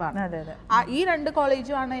തിരിച്ചറിവാണ്. ഈ രണ്ട്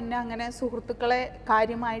കോളേജുമാണ് എന്നെ അങ്ങനെ സുഹൃത്തുക്കളെ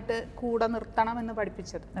കാര്യമായിട്ട് കൂടെ നിർത്തണം എന്ന്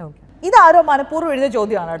പഠിപ്പിച്ചത്. ഇതാരോ മനഃപൂർവ്വം എഴുതിയ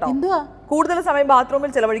ചോദ്യമാണ് കേട്ടോ. എന്തുവാ? കൂടുതൽ സമയം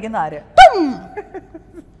ബാത്റൂമിൽ ചെലവഴിക്കുന്ന ആര്?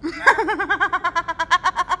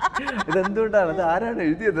 ഇതെന്തുകൊണ്ടാണ്, ഇത് ആരാണ്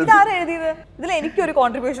എഴുതിയത്? ഇതിൽ എനിക്കൊരു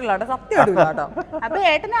കോൺട്രിബ്യൂഷൻ ഇല്ലാട്ടോ, സത്യം കേട്ടോ. അപ്പൊ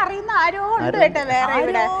ഏട്ടനെ അറിയുന്ന ആരോ ഉണ്ട് കേട്ടോ വേറെ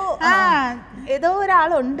ഇവിടെ. ഏതോ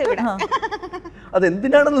ഒരാളുണ്ട് ഇവിടെ.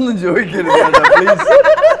 അതെന്തിനാണെന്നൊന്നും ചോദിക്കരുത്.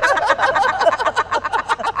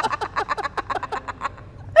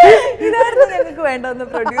 ഇതായിരുന്നു ഞങ്ങൾക്ക് വേണ്ടെന്ന്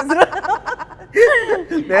പ്രൊഡ്യൂസർ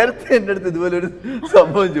നേരത്തെ എന്റെ അടുത്ത് ഇതുപോലെ ഒരു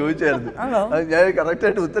സംഭവം ചോദിച്ചായിരുന്നു. ഞാൻ കറക്റ്റ്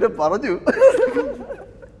ആയിട്ട് ഉത്തരം പറഞ്ഞു.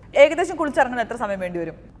 ഏകദേശം കുളിച്ചിറങ്ങാൻ എത്ര സമയം വേണ്ടി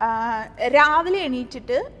വരും? രാവിലെ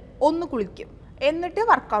എണീറ്റിട്ട് ഒന്ന് കുളിക്കും, എന്നിട്ട്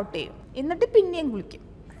വർക്കൗട്ട് ചെയ്യും, എന്നിട്ട് പിന്നെയും കുളിക്കും,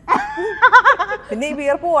 പിന്നെ ഈ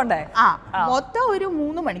വിയർപ്പ് പോകണ്ടേ? മൊത്തം ഒരു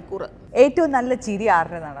 3 മണിക്കൂർ. ഏറ്റവും നല്ല ചിരി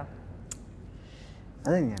ആരുടേതാണ്?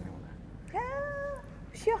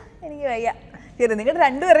 എനിക്ക് വയ്യ. ശരി, നിങ്ങളുടെ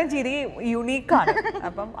രണ്ടുപേരും ചിരി യുണീക്കാണ്.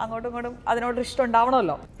 അപ്പം അങ്ങോട്ടും ഇങ്ങോട്ടും അതിനോട് ഇഷ്ടം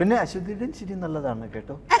ഉണ്ടാവണമല്ലോ. പിന്നെ അശ്വതിയുടെ ചിരി നല്ലതാണ്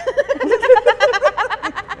കേട്ടോ.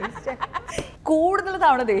 കൂടുതൽ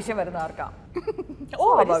തവണ ദേഷ്യം വരുന്ന ആർക്കാ?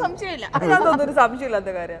 സംശയമില്ല, അതിനകത്തൊന്നും സംശയമില്ലാത്ത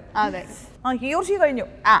കാര്യം. അതെ. ഹി ഓർ ഷീ കഴിഞ്ഞു,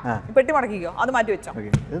 പെട്ടി മടക്കിക്കോ, അത് മാറ്റി വെച്ചോ.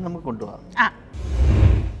 ഇത് നമുക്ക് കൊണ്ടുപോകാം.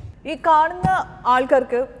 ഈ കാണുന്ന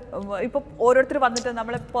ആൾക്കാർക്ക് ഇപ്പൊ ഓരോരുത്തർ വന്നിട്ട്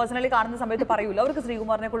നമ്മളെ പേഴ്സണലി കാണുന്ന സമയത്ത് പറയൂല, അവർക്ക്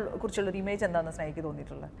ശ്രീകുമാറിനെ കുറിച്ചുള്ള ഒരു ഇമേജ് എന്താണെന്ന് സ്നേഹിക്ക്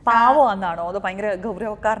തോന്നിയിട്ടുള്ളത്? പാവമാണെന്നാണോ, അതോ ഭയങ്കര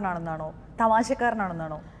ഗൗരവക്കാരനാണെന്നാണോ,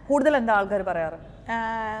 തമാശക്കാരനാണെന്നാണോ? കൂടുതൽ എന്താ ആൾക്കാർ പറയാറ്?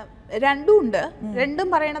 രണ്ടും ഉണ്ട്. രണ്ടും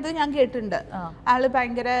പറയണത് ഞാൻ കേട്ടിട്ടുണ്ട്. ആള്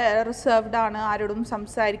ഭയങ്കര റിസർവ്ഡ് ആണ്, ആരോടും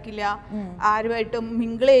സംസാരിക്കില്ല, ആരുമായിട്ടും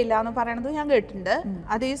മിങ്കിളയില്ല എന്ന് പറയണത് ഞാൻ കേട്ടിട്ടുണ്ട്.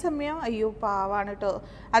 അതേസമയം അയ്യോ പാവാണ് കേട്ടോ.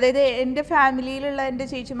 അതായത് എന്റെ ഫാമിലിയിലുള്ള എന്റെ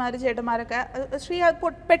ചേച്ചിമാര് ചേട്ടന്മാരൊക്കെ ശ്രീ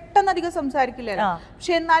പെട്ടെന്ന് അധികം സംസാരിക്കില്ലല്ലോ,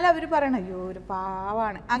 പക്ഷെ എന്നാലും അവര് പറയണ അയ്യോ ഒരു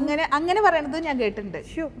പാവാണ്, അങ്ങനെ പറയണത് ഞാൻ കേട്ടിട്ടുണ്ട്.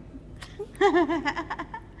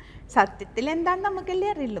 സത്യത്തിൽ എന്താന്ന് നമുക്കല്ലേ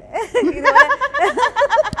അറിയുള്ളൂ.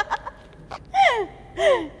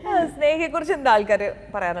 സ്നേഹയെ കുറിച്ച് എന്താ ആൾക്കാര്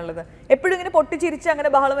പറയാനുള്ളത്? എപ്പോഴും ഇങ്ങനെ പൊട്ടിച്ചിരിച്ച് അങ്ങനെ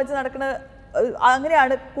ബഹളം വെച്ച് നടക്കുന്ന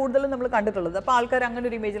അങ്ങനെയാണ് കൂടുതലും നമ്മൾ കണ്ടിട്ടുള്ളത്. അപ്പൊ ആൾക്കാർ അങ്ങനെ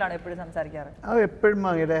ഒരു ഇമേജിലാണ് എപ്പോഴും സംസാരിക്കാറ്. എപ്പോഴും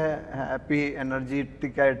ഭയങ്കര ഹാപ്പി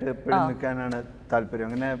എനർജറ്റിക് ആയിട്ട് എപ്പോഴും നിൽക്കാനാണ് താല്പര്യം.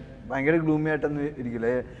 അങ്ങനെ ഭയങ്കര ഗ്ലൂമി ആയിട്ടൊന്നും ഇരിക്കില്ല.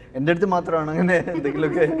 എൻ്റെ അടുത്ത് മാത്രമാണ് അങ്ങനെ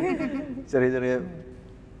എന്തെങ്കിലുമൊക്കെ ചെറിയ ചെറിയ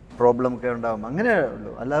പ്രോബ്ലം ഒക്കെ ഉണ്ടാവും, അങ്ങനെ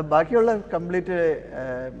ഉള്ളൂ. അല്ല ബാക്കിയുള്ള കംപ്ലീറ്റ്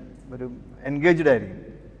ഒരു എൻഗേജ്ഡ് ആയിരിക്കും.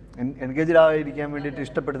 എൻഗേജ്ഡ് ആയിരിക്കാൻ വേണ്ടിയിട്ട്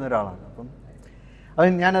ഇഷ്ടപ്പെടുന്ന ഒരാളാണ്. അപ്പം അത്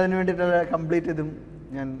ഞാൻ അതിന് വേണ്ടിയിട്ടുള്ള കംപ്ലീറ്റ് ഇതും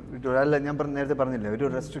ഞാൻ വിട്ടു. അല്ല, ഞാൻ നേരത്തെ പറഞ്ഞില്ലേ, ഒരു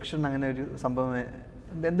റെസ്ട്രിക്ഷൻ അങ്ങനെ ഒരു സംഭവം.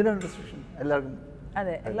 എന്തിനാണ് റെസ്ട്രിക്ഷൻ? എല്ലാവർക്കും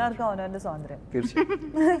അതെ, എല്ലാവർക്കും അവനവൻ്റെ സ്വാതന്ത്ര്യം. തീർച്ചയായും.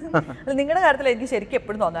 നിങ്ങളുടെ കാര്യത്തിൽ എനിക്ക് ശരിക്കും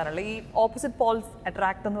എപ്പോഴും തോന്നാറുള്ളത് ഈ ഓപ്പോസിറ്റ് പോൾസ്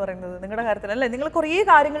അട്രാക്ട് എന്ന് പറയുന്നത് നിങ്ങളുടെ കാര്യത്തിൽ അല്ലേ? നിങ്ങൾ കുറേ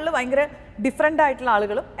കാര്യങ്ങളിൽ ഭയങ്കര ഡിഫറെൻ്റ് ആയിട്ടുള്ള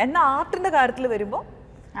ആളുകളും എന്നാൽ ആർട്ടിൻ്റെ കാര്യത്തിൽ വരുമ്പോൾ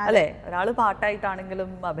അല്ലേ, ഒരാൾ പാട്ടായിട്ടാണെങ്കിലും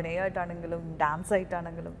അഭിനയമായിട്ടാണെങ്കിലും ഡാൻസ്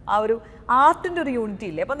ആയിട്ടാണെങ്കിലും ആ ഒരു ആർട്ടിൻ്റെ ഒരു യൂണിറ്റി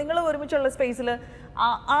ഇല്ലേ? അപ്പം നിങ്ങൾ ഒരുമിച്ചുള്ള സ്പേസിൽ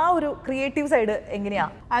ആ ഒരു ക്രിയേറ്റീവ് സൈഡ് എങ്ങനെയാ?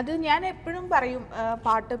 അത് ഞാൻ എപ്പോഴും പറയും,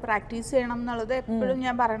 പാട്ട് പ്രാക്ടീസ് ചെയ്യണം എന്നുള്ളത് എപ്പോഴും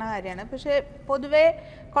ഞാൻ പറയുന്ന കാര്യമാണ്. പക്ഷെ പൊതുവേ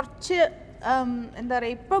കുറച്ച് എന്താ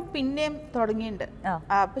പറയുക, ഇപ്പം പിന്നെയും തുടങ്ങിയിട്ടുണ്ട്.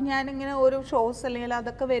 അപ്പം ഞാനിങ്ങനെ ഓരോ ഷോസ് അല്ലെങ്കിൽ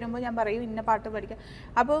അതൊക്കെ വരുമ്പോൾ ഞാൻ പറയും ഇന്ന പാട്ട് പഠിക്കാം.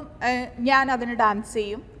 അപ്പം ഞാൻ അതിന് ഡാൻസ്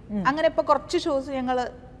ചെയ്യും. അങ്ങനെ ഇപ്പൊ കുറച്ച് ഷോസ് ഞങ്ങൾ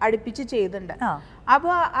അടുപ്പിച്ച് ചെയ്തിട്ടുണ്ട്.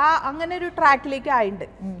 അപ്പോൾ അങ്ങനെ ഒരു ട്രാക്കിലേക്ക് ആയിട്ടുണ്ട്.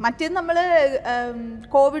 മറ്റേത് നമ്മള്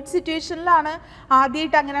കോവിഡ് സിറ്റുവേഷനിലാണ്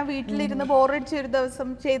ആദ്യമായിട്ട് അങ്ങനെ വീട്ടിലിരുന്ന് ബോറടിച്ച ഒരു ദിവസം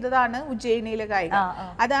ചെയ്തതാണ് ഉജ്ജയിനിയിലെ ഗായിക.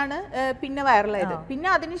 അതാണ് പിന്നെ വൈറലായത്. പിന്നെ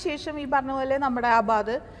അതിനുശേഷം ഈ പറഞ്ഞ പോലെ നമ്മുടെ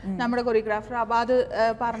ആബാദ്, നമ്മുടെ കൊറിയോഗ്രാഫർ ആബാദ്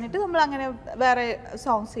പറഞ്ഞിട്ട് നമ്മൾ അങ്ങനെ വേറെ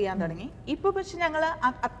സോങ്സ് ചെയ്യാൻ തുടങ്ങി. ഇപ്പൊ പക്ഷെ ഞങ്ങൾ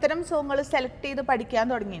അത്തരം സോങ്ങുകൾ സെലക്ട് ചെയ്ത് പഠിക്കാൻ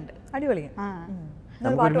തുടങ്ങിയിട്ടുണ്ട്. അടിപൊളി.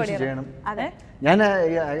 ചെയ്യണം. ഞാൻ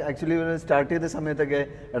ആക്ച്വലി സ്റ്റാർട്ട് ചെയ്ത സമയത്തൊക്കെ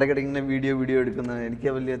ഇടയ്ക്കിടയ്ക്ക് ഇങ്ങനെ വീഡിയോ എടുക്കുന്നത് എനിക്ക്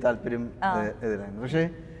വലിയ താല്പര്യം എതിരായിരുന്നു. പക്ഷേ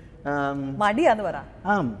മടിയാന്ന് പറ.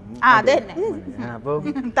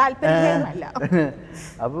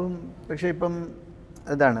 അപ്പം പക്ഷെ ഇപ്പം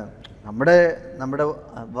ഇതാണ് നമ്മുടെ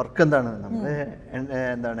വർക്ക് എന്താണ്, നമ്മുടെ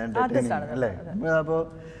എന്താണ് എന്റർടൈനിങ് അല്ലേ? അപ്പോൾ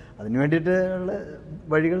അതിന് വേണ്ടിയിട്ടുള്ള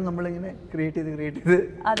വഴികൾ നമ്മളിങ്ങനെ ക്രിയേറ്റ് ചെയ്ത്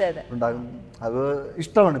ഉണ്ടാകും. അത്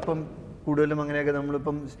ഇഷ്ടമാണ്. ഇപ്പം കൂടുതലും അങ്ങനെയൊക്കെ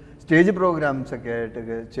നമ്മളിപ്പം സ്റ്റേജ് പ്രോഗ്രാംസ് ഒക്കെ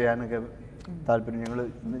ആയിട്ടൊക്കെ ചെയ്യാനൊക്കെ താല്പര്യം ഞങ്ങൾ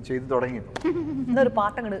ചെയ്തു തുടങ്ങി. ഒരു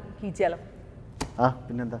പാട്ടങ്ങട് കീച്ചാലോ?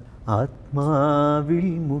 പിന്നെന്താ? ആത്മാവിൽ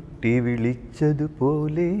മുട്ടി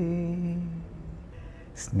വിളിച്ചതുപോലെ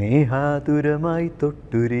സ്നേഹാതുരമായി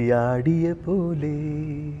തൊട്ടുരിയാടിയ പോലെ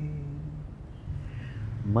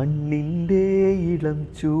മണ്ണിൻ്റെ ഇളം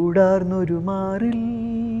ചൂടാർന്നൊരു മാറിൽ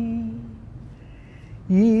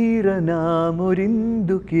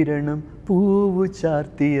ഈറനാമൊരിന്ദു കിരണം പൂവു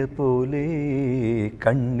ചാർത്തിയ പോലെ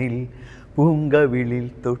കണ്ണിൽ പൂങ്കവിളിൽ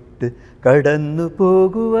തൊട്ട് കടന്നു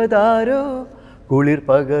പോകുവതാരോ, കുളിർ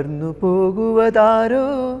പകർന്നു പോകുവതാരോ,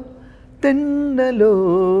 തെന്നലോ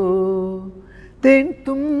തേൻ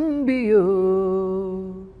തുമ്പിയോ,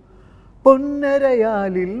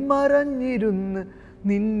 പൊന്നരയാലിൽ മറഞ്ഞിരുന്ന്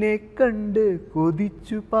നിന്നെ കണ്ട്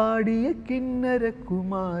കൊതിച്ചു പാടിയ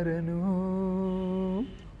കിന്നരകുമാരനോ.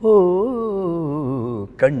 ഓ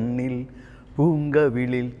കണ്ണിൽ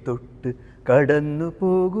പൂങ്കവിളിൽ തൊട്ട് കടന്നു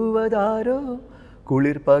പോകുവതാരോ,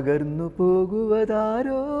 കുളിർ പകർന്നു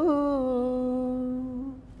പോകുവതാരോ.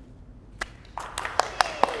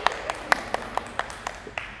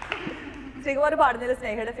 ശ്രീകുമാർ പാടുന്നതിൽ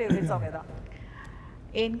സ്നേഹയുടെ ഫേവറേറ്റ് സോങ് ഏതാ?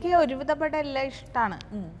 എനിക്ക് ഒരുവിധപ്പെട്ട എല്ലാം ഇഷ്ടമാണ്.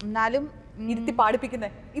 എന്നാലും ഇരുത്തി പാടിപ്പിക്കുന്നേ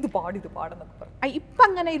ഇത് പാടുന്നൊക്കെ പറഞ്ഞു. ഇപ്പൊ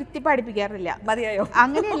അങ്ങനെ ഇരുത്തി പഠിപ്പിക്കാറില്ല. മതിയായോ?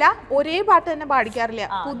 അങ്ങനെയല്ല, ഒരേ പാട്ട് തന്നെ പാടിക്കാറില്ല.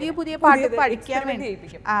 പുതിയ പാട്ട് പഠിക്കാൻ വേണ്ടി.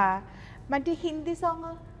 മറ്റേ ഹിന്ദി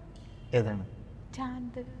സോങ് ഏതാണ്?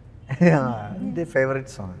 ചാന്ദ്. എന്റെ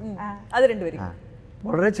ഫേവറേറ്റ് സോങ് അത് രണ്ടുപേരും.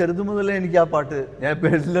 വളരെ ചെറുതു മുതലേ എനിക്ക് ആ പാട്ട് ഞാൻ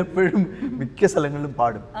എല്ലായ്പ്പോഴും മിക്ക സ്ഥലങ്ങളിലും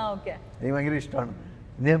പാടും. എനിക്ക് ഭയങ്കര ഇഷ്ടമാണ്.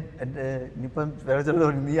 ഇനിയിപ്പം വേറെ ചില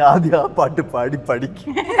നീ ആദ്യം ആ പാട്ട് പാടി പഠിക്കും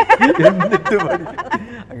എന്നിട്ട് പഠിക്കും.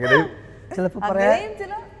 അങ്ങനെ ചിലപ്പോ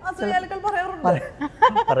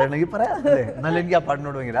പറയണമെങ്കിൽ പറയാം അല്ലേ? എന്നാലും എനിക്ക് ആ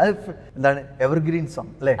പാട്ടിനോട് ഭയങ്കര അത് എന്താണ് എവർഗ്രീൻ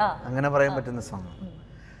സോങ് അല്ലേ? അങ്ങനെ പറയാൻ പറ്റുന്ന സോങ്.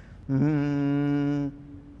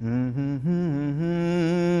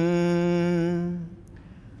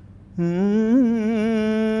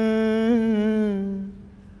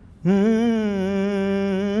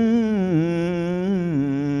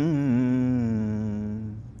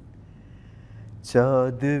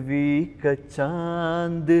 चौदवी का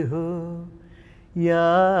चांद हो या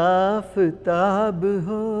आफताब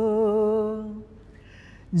हो,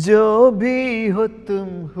 जो भी हो तुम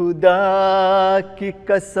खुदा की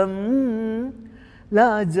कसम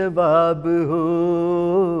लाजवाब हो.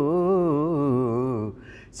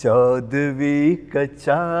 चौदवी का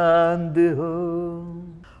चांद हो,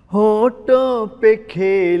 होठों पे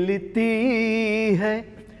खेलती है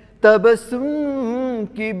तबस्सुम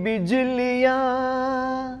की बिजलियाँ,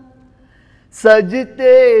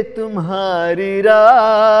 सजते तुम्हारी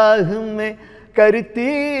राह में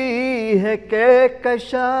करती है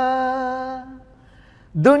कहकशा.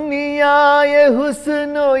 दुनिया ये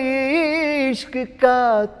हुस्न इश्क का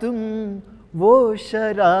तुम वो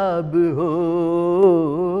शराब हो.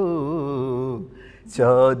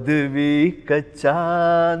 चौदवी का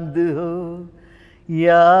चांद हो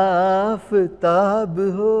या आफताब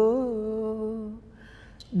हो,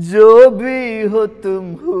 जो भी हो तुम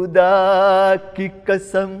खुदा की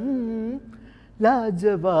कसम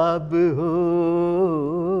लाजवाब हो,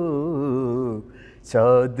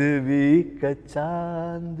 चौदहवीं का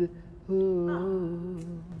चांद हो.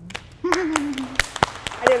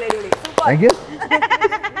 Thank you.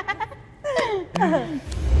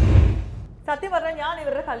 സത്യം പറഞ്ഞാൽ ഞാൻ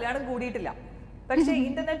ഇവരുടെ കല്യാണം കൂടിയിട്ടില്ല. പക്ഷേ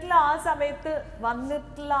ഇന്റർനെറ്റിൽ ആ സമയത്ത്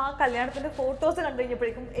വന്നിട്ടുള്ള ആ കല്യാണത്തിന്റെ ഫോട്ടോസ് കണ്ടു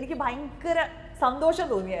കഴിഞ്ഞപ്പോഴേക്കും എനിക്ക് ഭയങ്കര സന്തോഷം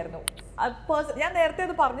തോന്നിയായിരുന്നു. ഞാൻ നേരത്തെ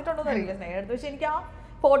അത് പറഞ്ഞിട്ടുണ്ടോന്ന് അറിയില്ല സ്നേഹത്ത്, പക്ഷെ എനിക്ക് ആ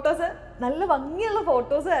ഫോട്ടോസ് നല്ല ഭംഗിയുള്ള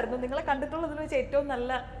ഫോട്ടോസ് ആയിരുന്നു. നിങ്ങളെ കണ്ടിട്ടുള്ളതിൽ വെച്ച് ഏറ്റവും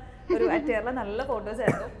നല്ല ഒരു അറ്റയറിലെ നല്ല ഫോട്ടോസ്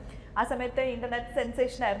ആയിരുന്നു. ആ സമയത്ത് ഇന്റർനെറ്റ്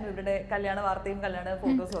സെൻസേഷൻ ആയിരുന്നു ഇവരുടെ കല്യാണ വാർത്തയും കല്യാണ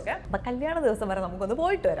ഫോട്ടോസും ഒക്കെ. അപ്പൊ കല്യാണ ദിവസം വരെ നമുക്കൊന്ന്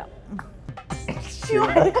പോയിട്ട് വരാം.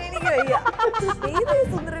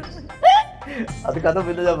 അത് കഥ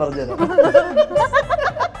പിന്നെ ഞാൻ പറഞ്ഞുതരാം.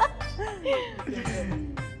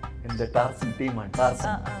 എന്റെ ടാർസൻ ടീമാണ്. ടാർസൻ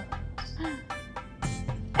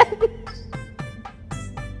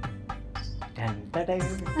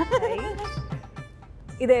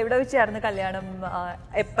ഇത് എവിടെ വെച്ചായിരുന്നു കല്യാണം?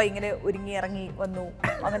 എപ്പ ഇങ്ങനെ ഒരുങ്ങി ഇറങ്ങി വന്നു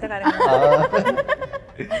അങ്ങനത്തെ കാര്യങ്ങൾ?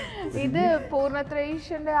 ഇത്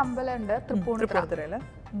പൂർണ്ണത്രയീശ്വരന്റെ അമ്പലമുണ്ട് തൃപ്പൂണിത്തുറയില്,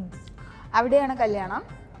 അവിടെയാണ് കല്യാണം.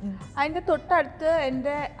 അതിന്റെ തൊട്ടടുത്ത്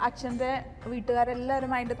എൻ്റെ അച്ഛൻ്റെ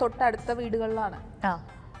വീട്ടുകാരെല്ലാവരും അതിന്റെ തൊട്ടടുത്ത വീടുകളിലാണ്.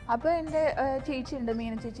 അപ്പൊ എൻ്റെ ചേച്ചി ഉണ്ട്,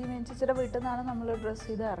 മീനച്ചേച്ചിയുടെ വീട്ടിൽ നിന്നാണ് നമ്മൾ ഡ്രസ്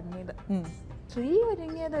ചെയ്ത് ഇറങ്ങിയത്. ശ്രീ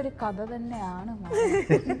ഒരുങ്ങിയത് ഒരു കഥ തന്നെയാണ്.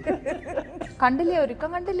 കണ്ടില്ലേ, ഒരുക്കം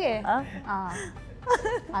കണ്ടില്ലേ? ആ,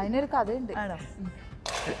 അതിനൊരു കഥയുണ്ട്.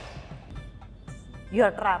 You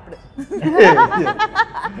are trapped.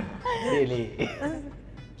 Really?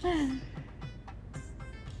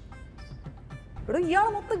 ഇയാൾ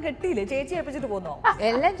മൊത്തം കെട്ടിയില്ലേ? ചേച്ചി ഏൽപ്പിച്ചിട്ട് പോന്നോ?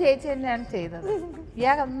 എല്ലാം ചേച്ചി തന്നെയാണ് ചെയ്തത്.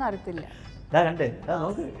 ഇയാൾക്കൊന്നും അറിയത്തില്ല.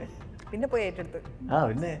 പിന്നെ പോയി ഏറ്റെടുത്ത്.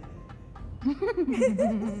 പിന്നെ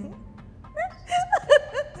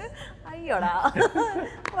അയ്യോടാ,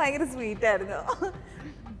 ഭയങ്കര സ്വീറ്റ് ആയിരുന്നു.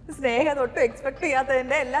 സ്നേഹ തൊട്ടും എക്സ്പെക്ട്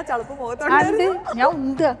ചെയ്യാത്തതിന്റെ എല്ലാ ചളുപ്പും മുഖത്തോണ്ട് ഞാൻ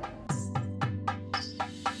ഉണ്ട്.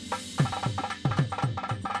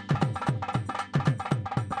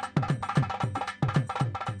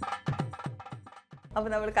 അപ്പൊ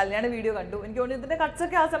നമ്മൾ കല്യാണ വീഡിയോ കണ്ടു. എനിക്ക് തോന്നുന്നു ഇതിന്റെ കട്ട്സ്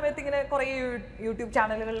ഒക്കെ ആ സമയത്ത് ഇങ്ങനെ കുറെ യൂട്യൂബ്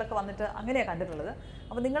ചാനലുകളിലൊക്കെ വന്നിട്ട് അങ്ങനെയാണ് കണ്ടിട്ടുള്ളത്.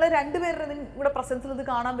 അപ്പൊ നിങ്ങളെ രണ്ടുപേരുടെ നിങ്ങളുടെ പ്രസൻസിൽ ഇത്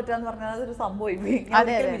കാണാൻ പറ്റുക പറഞ്ഞാൽ അതൊരു സംഭവം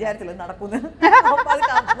വിചാരിച്ചില്ല നടക്കുന്നു. അപ്പൊ അത്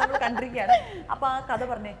നമ്മൾ കണ്ടിരിക്കുകയാണ്. അപ്പൊ ആ കഥ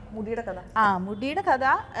പറഞ്ഞേ, മുടിയുടെ കഥ. മുടിയുടെ കഥ,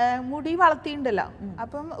 മുടി വളർത്തിയിട്ടുണ്ടല്ലോ.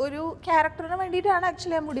 അപ്പം ഒരു ക്യാരക്ടറിന് വേണ്ടിയിട്ടാണ്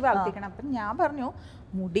ആക്ച്വലി ആ മുടി വളർത്തിക്കണം. അപ്പം ഞാൻ പറഞ്ഞു,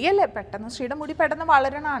 മുടിയല്ലേ പെട്ടെന്ന്, ശ്രീയുടെ മുടി പെട്ടെന്ന്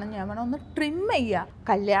വളരണമാണ്, ഞാൻ വേണം ഒന്ന് ട്രിം ചെയ്യുക,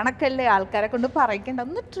 കല്യാണമൊക്കെ അല്ലേ ആൾക്കാരെ കൊണ്ട് പറയിക്കണ്ട,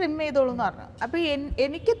 ഒന്ന് ട്രിം ചെയ്തോളൂ എന്ന് പറഞ്ഞു. അപ്പൊ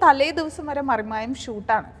എനിക്ക് തലേ ദിവസം വരെ മറിമായം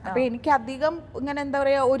ഷൂട്ടാണ്. അപ്പൊ എനിക്ക് അധികം ഇങ്ങനെ എന്താ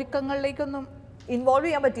പറയാ ഒരുക്കങ്ങളിലേക്കൊന്നും ഇൻവോൾവ്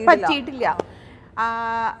ചെയ്യാൻ പറ്റിയിട്ടില്ല.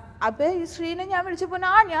 അപ്പൊ ഈ ശ്രീനെ ഞാൻ വിളിച്ചപ്പോ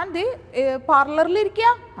ഞാൻ പാർലറിലിരിക്കുക.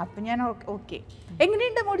 അപ്പൊ ഞാൻ ഓക്കെ,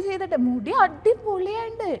 എങ്ങനെയുണ്ട് മുടി ചെയ്തിട്ട്? മുടി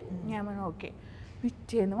അടിപൊളിയായിട്ട്. ഞാൻ പറഞ്ഞു ഓക്കെ.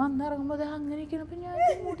 പിറ്റേന്ന് വന്നിറങ്ങുമ്പോ അങ്ങനെയൊക്കെയാണ്. അപ്പൊ ഞാൻ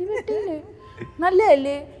മുടി വെട്ടില്ലേ,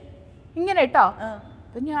 നല്ലതല്ലേ ഇങ്ങനെ കേട്ടോ.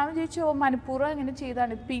 അപ്പൊ ഞാൻ ചോദിച്ചു മനഃപൂർവ്വം ഇങ്ങനെ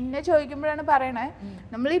ചെയ്താണ്. പിന്നെ ചോദിക്കുമ്പോഴാണ് പറയണേ,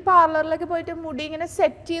 നമ്മൾ ഈ പാർലറിലൊക്കെ പോയിട്ട് മുടി ഇങ്ങനെ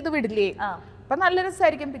സെറ്റ് ചെയ്ത് വിടില്ലേ, അപ്പൊ നല്ല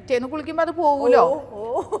രസമായിരിക്കും, പിറ്റേന്ന് കുളിക്കുമ്പോ അത് പോകൂലോ.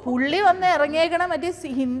 പുള്ളി വന്ന് ഇറങ്ങിയേക്കണ മറ്റേ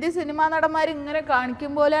ഹിന്ദി സിനിമാ നടന്മാർ ഇങ്ങനെ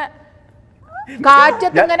കാണിക്കും പോലെ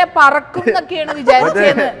കാറ്റത്ത് ഇങ്ങനെ പറക്കും എന്നൊക്കെയാണ്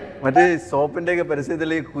വിചാരിച്ചത്. മറ്റേ സോപ്പിന്റെ ഒക്കെ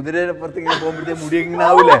പരസ്യത്തില് കുതിരയുടെ പുറത്ത് ഇങ്ങനെ പോകുമ്പോഴത്തേ മുടി ഇങ്ങനെ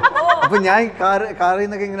ആവൂലേ. അപ്പൊ ഞാൻ കാറിൽ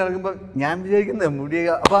നിന്നൊക്കെ ഇങ്ങനെ ഇറങ്ങുമ്പോ ഞാൻ വിചാരിക്കുന്നത്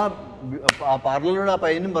മുടിയൊക്കെ. അപ്പൊ ആ പാർലറിനോട് ആ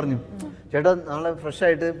പയ്യനും പറഞ്ഞു, ചേട്ടാ നാളെ ഫ്രഷ്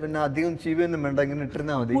ആയിട്ട് പിന്നെ അധികം ചീവിയൊന്നും വേണ്ട, ഇങ്ങനെ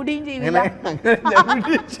ഇട്ടിരുന്നാ മതി.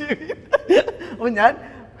 അപ്പൊ ഞാൻ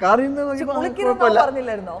കാറിൽ നിന്ന് കുളിക്കരുതെന്ന്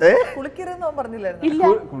പറഞ്ഞില്ല.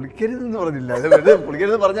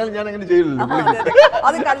 കുളിക്കരുത് പറഞ്ഞാലും ഞാൻ അങ്ങനെ ചെയ്യില്ലല്ലോ.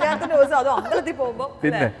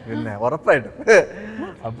 പിന്നെ പിന്നെ ഉറപ്പായിട്ടും.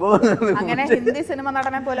 അപ്പോ ഹിന്ദി സിനിമ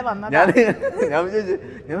നടനെ പോലെ ഞാൻ വിചാരിച്ചു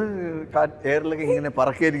ഞാൻ എയറിലൊക്കെ ഇങ്ങനെ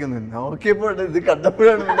പറക്കായിരിക്കുന്നു. നോക്കിയപ്പോൾ ഇത്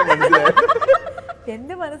കണ്ടപ്പോഴാണ് മനസ്സിലായത്.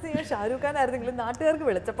 എന്റെ മനസ്സിൽ ഞാൻ ഷാരൂഖ് ഖാൻ ആയിരുന്നെങ്കിലും നാട്ടുകാർക്ക്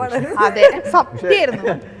വെളിച്ചപ്പാടായിരുന്നു.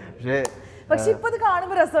 പക്ഷെ ഇപ്പൊ അത്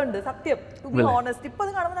കാണുമ്പോ രസമുണ്ട്, സത്യം. ടു ബി ഓണസ്റ്റ്, ഇപ്പൊ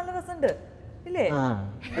അത് കാണുമ്പോ നല്ല രസമുണ്ട് ഇല്ലേ?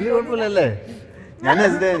 കുഴപ്പമില്ലല്ലേ. ഞാനേ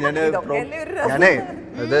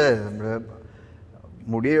അത് നമ്മുടെ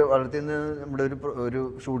മുടി വളർത്തിന്ന് നമ്മുടെ ഒരു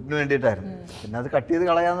ഷൂട്ടിന് വേണ്ടിയിട്ടായിരുന്നു. പിന്നെ അത് കട്ട് ചെയ്ത്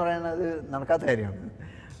കളയാന്ന് പറയുന്നത് അത് നടക്കാത്ത കാര്യമാണ്.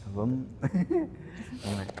 അപ്പം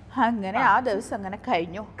അങ്ങനെ ആ ദിവസം അങ്ങനെ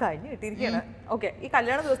കഴിഞ്ഞു കിട്ടിയിരിക്കുകയാണ്. ഓക്കെ, ഈ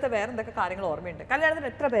കല്യാണ ദിവസത്തെ വേറെ എന്തൊക്കെ കാര്യങ്ങൾ ഓർമ്മയുണ്ട്? കല്യാണത്തിന്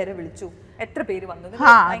എത്ര പേരെ വിളിച്ചു, എത്ര പേര് വന്നു?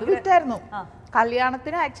 അത് വിട്ടായിരുന്നു.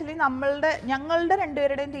 കല്യാണത്തിന് ആക്ച്വലി ഞങ്ങളുടെ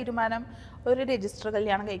രണ്ടുപേരുടെയും തീരുമാനം ഒരു രജിസ്റ്റർ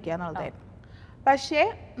കല്യാണം കഴിക്കുക എന്നുള്ളതായിരുന്നു. പക്ഷേ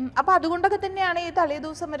അപ്പൊ അതുകൊണ്ടൊക്കെ തന്നെയാണ് ഈ തലേ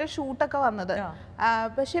ദിവസം വരെ ഷൂട്ടൊക്കെ വന്നത്.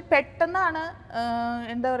 പക്ഷെ പെട്ടെന്നാണ്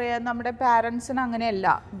എന്താ പറയാ, നമ്മുടെ പാരന്റ്സിന് അങ്ങനെയല്ല,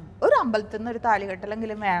 ഒരു അമ്പലത്തിൽ നിന്ന് ഒരു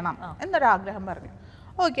താലികെട്ടലെങ്കിലും വേണം എന്നൊരാഗ്രഹം പറഞ്ഞു.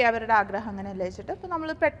 ഓക്കെ, അവരുടെ ആഗ്രഹം അങ്ങനെയല്ല വെച്ചിട്ട് ഇപ്പൊ നമ്മൾ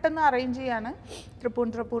പെട്ടെന്ന് അറേഞ്ച് ചെയ്യാണ്.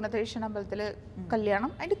 തൃപ്പൂണിത്തുറ അമ്പലത്തിൽ കല്യാണം.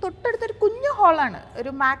 അതിന്റെ തൊട്ടടുത്തൊരു കുഞ്ഞു ഹാളാണ്.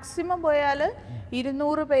 ഒരു മാക്സിമം പോയാൽ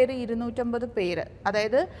 200 പേര് 250 പേര്.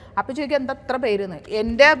 അതായത് അപ്പൊ ചോദിക്കുക എന്താ അത്ര പേരെന്ന്.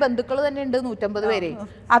 എൻ്റെ ബന്ധുക്കൾ തന്നെ ഉണ്ട് 150 പേര്.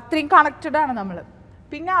 അത്രയും കണക്റ്റഡ് ആണ് നമ്മൾ.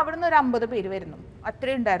 പിന്നെ അവിടുന്ന് ഒരു 50 പേര് വരുന്നു,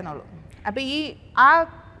 അത്രേ ഉണ്ടായിരുന്നുള്ളൂ. അപ്പൊ ഈ ആ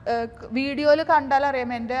വീഡിയോയിൽ കണ്ടാൽ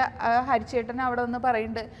അറിയാം, എൻ്റെ ഹരിച്ചേട്ടൻ അവിടെ നിന്ന്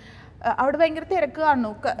പറയുന്നുണ്ട് അവിടെ ഭയങ്കര തിരക്ക്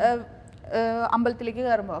കാണുന്നു അമ്പലത്തിലേക്ക്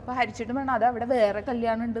കയറുമ്പോൾ. അപ്പൊ ഹരിച്ചേട്ടൻ പറഞ്ഞു അത് അവിടെ വേറെ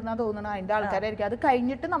കല്യാണം ഉണ്ടെന്നാ തോന്നണം, അതിൻ്റെ ആൾക്കാരായിരിക്കും, അത്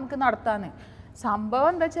കഴിഞ്ഞിട്ട് നമുക്ക് നടത്താന്ന്. സംഭവം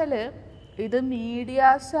എന്താ വെച്ചാല് ഇത്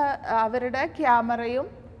മീഡിയാസ് അവരുടെ ക്യാമറയും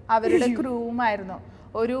അവരുടെ ക്രൂവുമായിരുന്നു.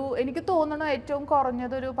 ഒരു എനിക്ക് തോന്നുന്നു ഏറ്റവും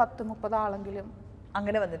കുറഞ്ഞത് ഒരു 10-30 ആളെങ്കിലും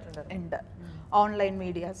അങ്ങനെ വന്നിട്ടുണ്ട്. ഓൺലൈൻ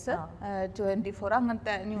മീഡിയാസ്, 24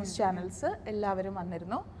 അങ്ങനത്തെ ന്യൂസ് ചാനൽസ് എല്ലാവരും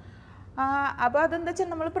വന്നിരുന്നു. അപ്പൊ അതെന്താ വെച്ചാൽ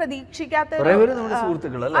നമ്മൾ പ്രതീക്ഷിക്കാത്ത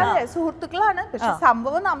സുഹൃത്തുക്കളാണ്. പക്ഷെ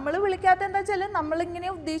സംഭവം നമ്മൾ വിളിക്കാത്ത എന്താ വെച്ചാല് നമ്മളിങ്ങനെ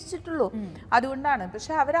ഉദ്ദേശിച്ചിട്ടുള്ളൂ, അതുകൊണ്ടാണ്.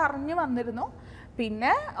 പക്ഷെ അവരറിഞ്ഞു വന്നിരുന്നു.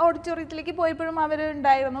 പിന്നെ ഓഡിറ്റോറിയത്തിലേക്ക് പോയപ്പോഴും അവര്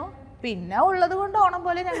ഉണ്ടായിരുന്നു. പിന്നെ ഉള്ളത് കൊണ്ട് ഓണം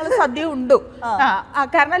പോലെ ഞങ്ങൾ സദ്യ ഉണ്ടു.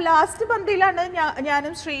 കാരണം ലാസ്റ്റ് പന്തിയിലാണ്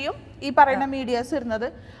ഞാനും ശ്രീയും ഈ പറയുന്ന മീഡിയാസ് ഇരുന്നത്.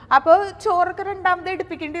 അപ്പൊ ചോറൊക്കെ രണ്ടാമത്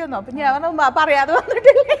എടുപ്പിക്കേണ്ടി വന്നു. അപ്പൊ ഞാൻ പറയാതെ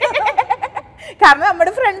വന്നിട്ടില്ല, കാരണം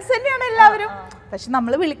നമ്മുടെ ഫ്രണ്ട്സ് തന്നെയാണ് എല്ലാവരും. പക്ഷെ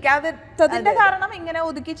നമ്മൾ വിളിക്കാത്തതിന്റെ കാരണം ഇങ്ങനെ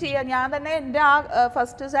ഒതുക്കി ചെയ്യാം. ഞാൻ തന്നെ എൻ്റെ ആ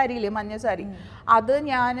ഫസ്റ്റ് സാരിയില്ലേ, മഞ്ഞ സാരി, അത്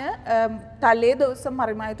ഞാൻ തലേ ദിവസം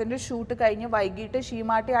മറിമായത്തിൻ്റെ ഷൂട്ട് കഴിഞ്ഞ് വൈകിട്ട്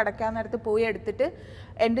ഷീമാട്ടി അടയ്ക്കാൻ നേരത്ത് പോയി എടുത്തിട്ട്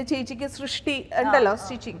എൻ്റെ ചേച്ചിക്ക് സൃഷ്ടി ഉണ്ടല്ലോ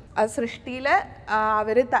സ്റ്റിച്ചിങ്, ആ സൃഷ്ടിയില്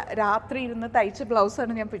അവര് രാത്രി ഇരുന്ന് തയ്ച്ച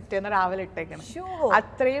ബ്ലൗസാണ് ഞാൻ പിറ്റേന്ന് രാവിലെ ഇട്ടേക്കണം.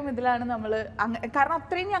 അത്രയും ഇതിലാണ് നമ്മള്, കാരണം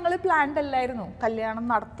അത്രയും ഞങ്ങൾ പ്ലാൻഡ് അല്ലായിരുന്നു കല്യാണം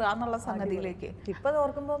നടത്തുക എന്നുള്ള സംഗതിയിലേക്ക്. ഇപ്പൊ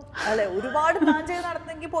ഓർക്കുമ്പോ അല്ലെ, ഒരുപാട് പ്ലാൻ ചെയ്ത്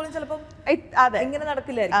നടന്നെങ്കിൽ പോലും ചിലപ്പം അതെ ഇങ്ങനെ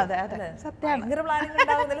നടക്കില്ലായിരിക്കും. അതെ അതെ സത്യമാണ്. ഭയങ്കര പ്ലാനിങ്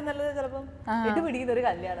ഉണ്ടാകുന്നതിലും നല്ലത് ചിലപ്പം ഇട്ടുപിടിക്കുന്ന ഒരു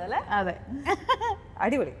കല്യാണം അല്ലെ. അതെ,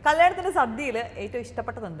 അടിപൊളി. കല്യാണത്തിന്റെ സദ്യയില് ഏറ്റവും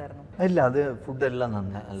ഇഷ്ടപ്പെട്ടത് എന്തായിരുന്നു? ഇല്ല, അത് ഫുഡ് എല്ലാം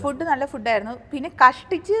ഫുഡ് നല്ല ഫുഡായിരുന്നു. പിന്നെ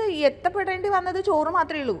കഷ്ടിച്ച് എത്തപ്പെടേണ്ടി വന്നത് ചോറ്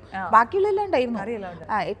മാത്രമേ ഉള്ളൂ, ബാക്കിയുള്ളെല്ലാം ഉണ്ടായിരുന്നു.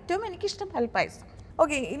 ഏറ്റവും എനിക്കിഷ്ടം പാൽപ്പായസം.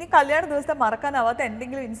 ഓക്കെ, ഇനി കല്യാണ ദിവസത്തെ മറക്കാനാവാത്ത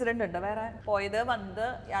എന്തെങ്കിലും ഇൻസിഡന്റ് ഉണ്ടോ? വേറെ പോയത്, വന്നത്,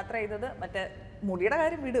 യാത്ര ചെയ്തത്, മറ്റേ മുടിയുടെ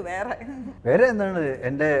കാര്യം വിട്, വേറെ എന്താണ്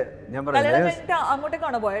എന്റെ ഞാൻ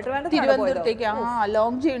അങ്ങോട്ടേക്കാണോ പോയത്? തിരുവനന്തപുരത്തേക്ക്.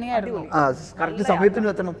 ലോങ് ജേർണി ആയിരുന്നു. കറക്റ്റ് സമയത്തിന്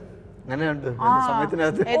എത്തണം.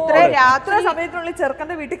 എത്ര രാത്രി സമയത്തിനുള്ളിൽ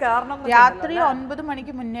ചെറുക്കന്റെ വീട്ടിൽ കാരണം രാത്രി 9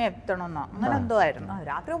 മണിക്ക് മുന്നേ എത്തണമെന്നോ അങ്ങനെ എന്തോ ആയിരുന്നു.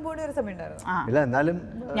 രാത്രി 9 മണി വരെ സമയം ഉണ്ടായിരുന്നു. എന്നാലും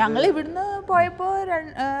ഞങ്ങൾ ഇവിടുന്ന് പോയപ്പോ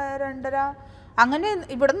 2:30 അങ്ങനെ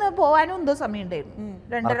ഇവിടുന്ന് പോവാനും എന്തോ സമയം ഉണ്ടായിരുന്നു.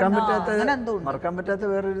 മറക്കാൻ പറ്റാത്ത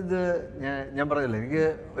വേറൊരു ഇത് ഞാൻ പറഞ്ഞില്ല, എനിക്ക്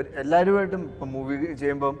എല്ലാവരുമായിട്ടും ഇപ്പൊ മൂവി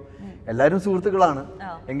ചെയ്യുമ്പം എല്ലാവരും സുഹൃത്തുക്കളാണ്.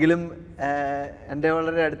 എങ്കിലും എൻ്റെ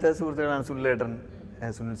വളരെ അടുത്ത സുഹൃത്തുക്കളാണ് സുനിലേട്ടൻ,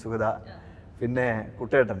 സുനിൽ സുഗത, പിന്നെ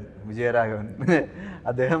കുട്ടേട്ടൻ വിജയരാഘവൻ.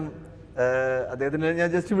 അദ്ദേഹത്തിന് ഞാൻ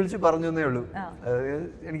ജസ്റ്റ് വിളിച്ച് പറഞ്ഞു എന്നേ ഉള്ളൂ.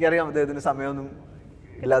 എനിക്കറിയാം അദ്ദേഹത്തിന് സമയമൊന്നും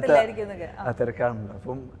ഇല്ലാത്ത തിരക്കാണല്ലോ.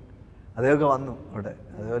 അപ്പം അദ്ദേഹമൊക്കെ വന്നു അവിടെ.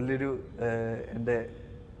 അത് വലിയൊരു എൻ്റെ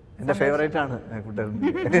ഫേവറേറ്റ് ആണ് കുട്ടേട്ടൻ.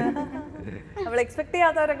 എക്സ്പെക്ട്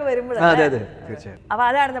ചെയ്യാത്തവരൊക്കെ വരുമ്പോൾ. അതെ അതെ, തീർച്ചയായും. അപ്പൊ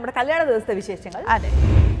അതാണ് നമ്മുടെ കല്യാണ ദിവസത്തെ വിശേഷങ്ങൾ. അതെ,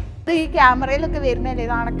 ഈ ക്യാമറയിലൊക്കെ വരുന്നല്ലേ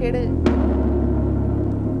നാണക്കേട്.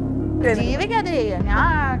 ജീവിക്ക് അത് ചെയ്യാം, ഞാൻ ആ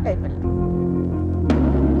ടൈപ്പല്ല.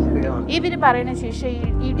 ഇവര് പറയുന്ന ശേഷം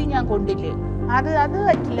ഇടി ഞാൻ കൊണ്ടില്ലേ, അത്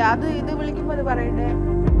പറ്റില്ല. അത് ഇത് വിളിക്കുമ്പോ അത് പറയണ്ടേ.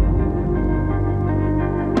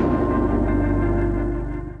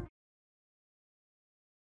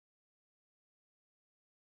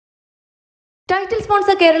 Title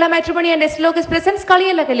sponsor Kerala Matrimony and Estilocus presents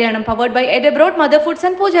Kaliyalla Kalyanam, powered by Ed Abroad, Mother Foods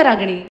and Pooja Ragini.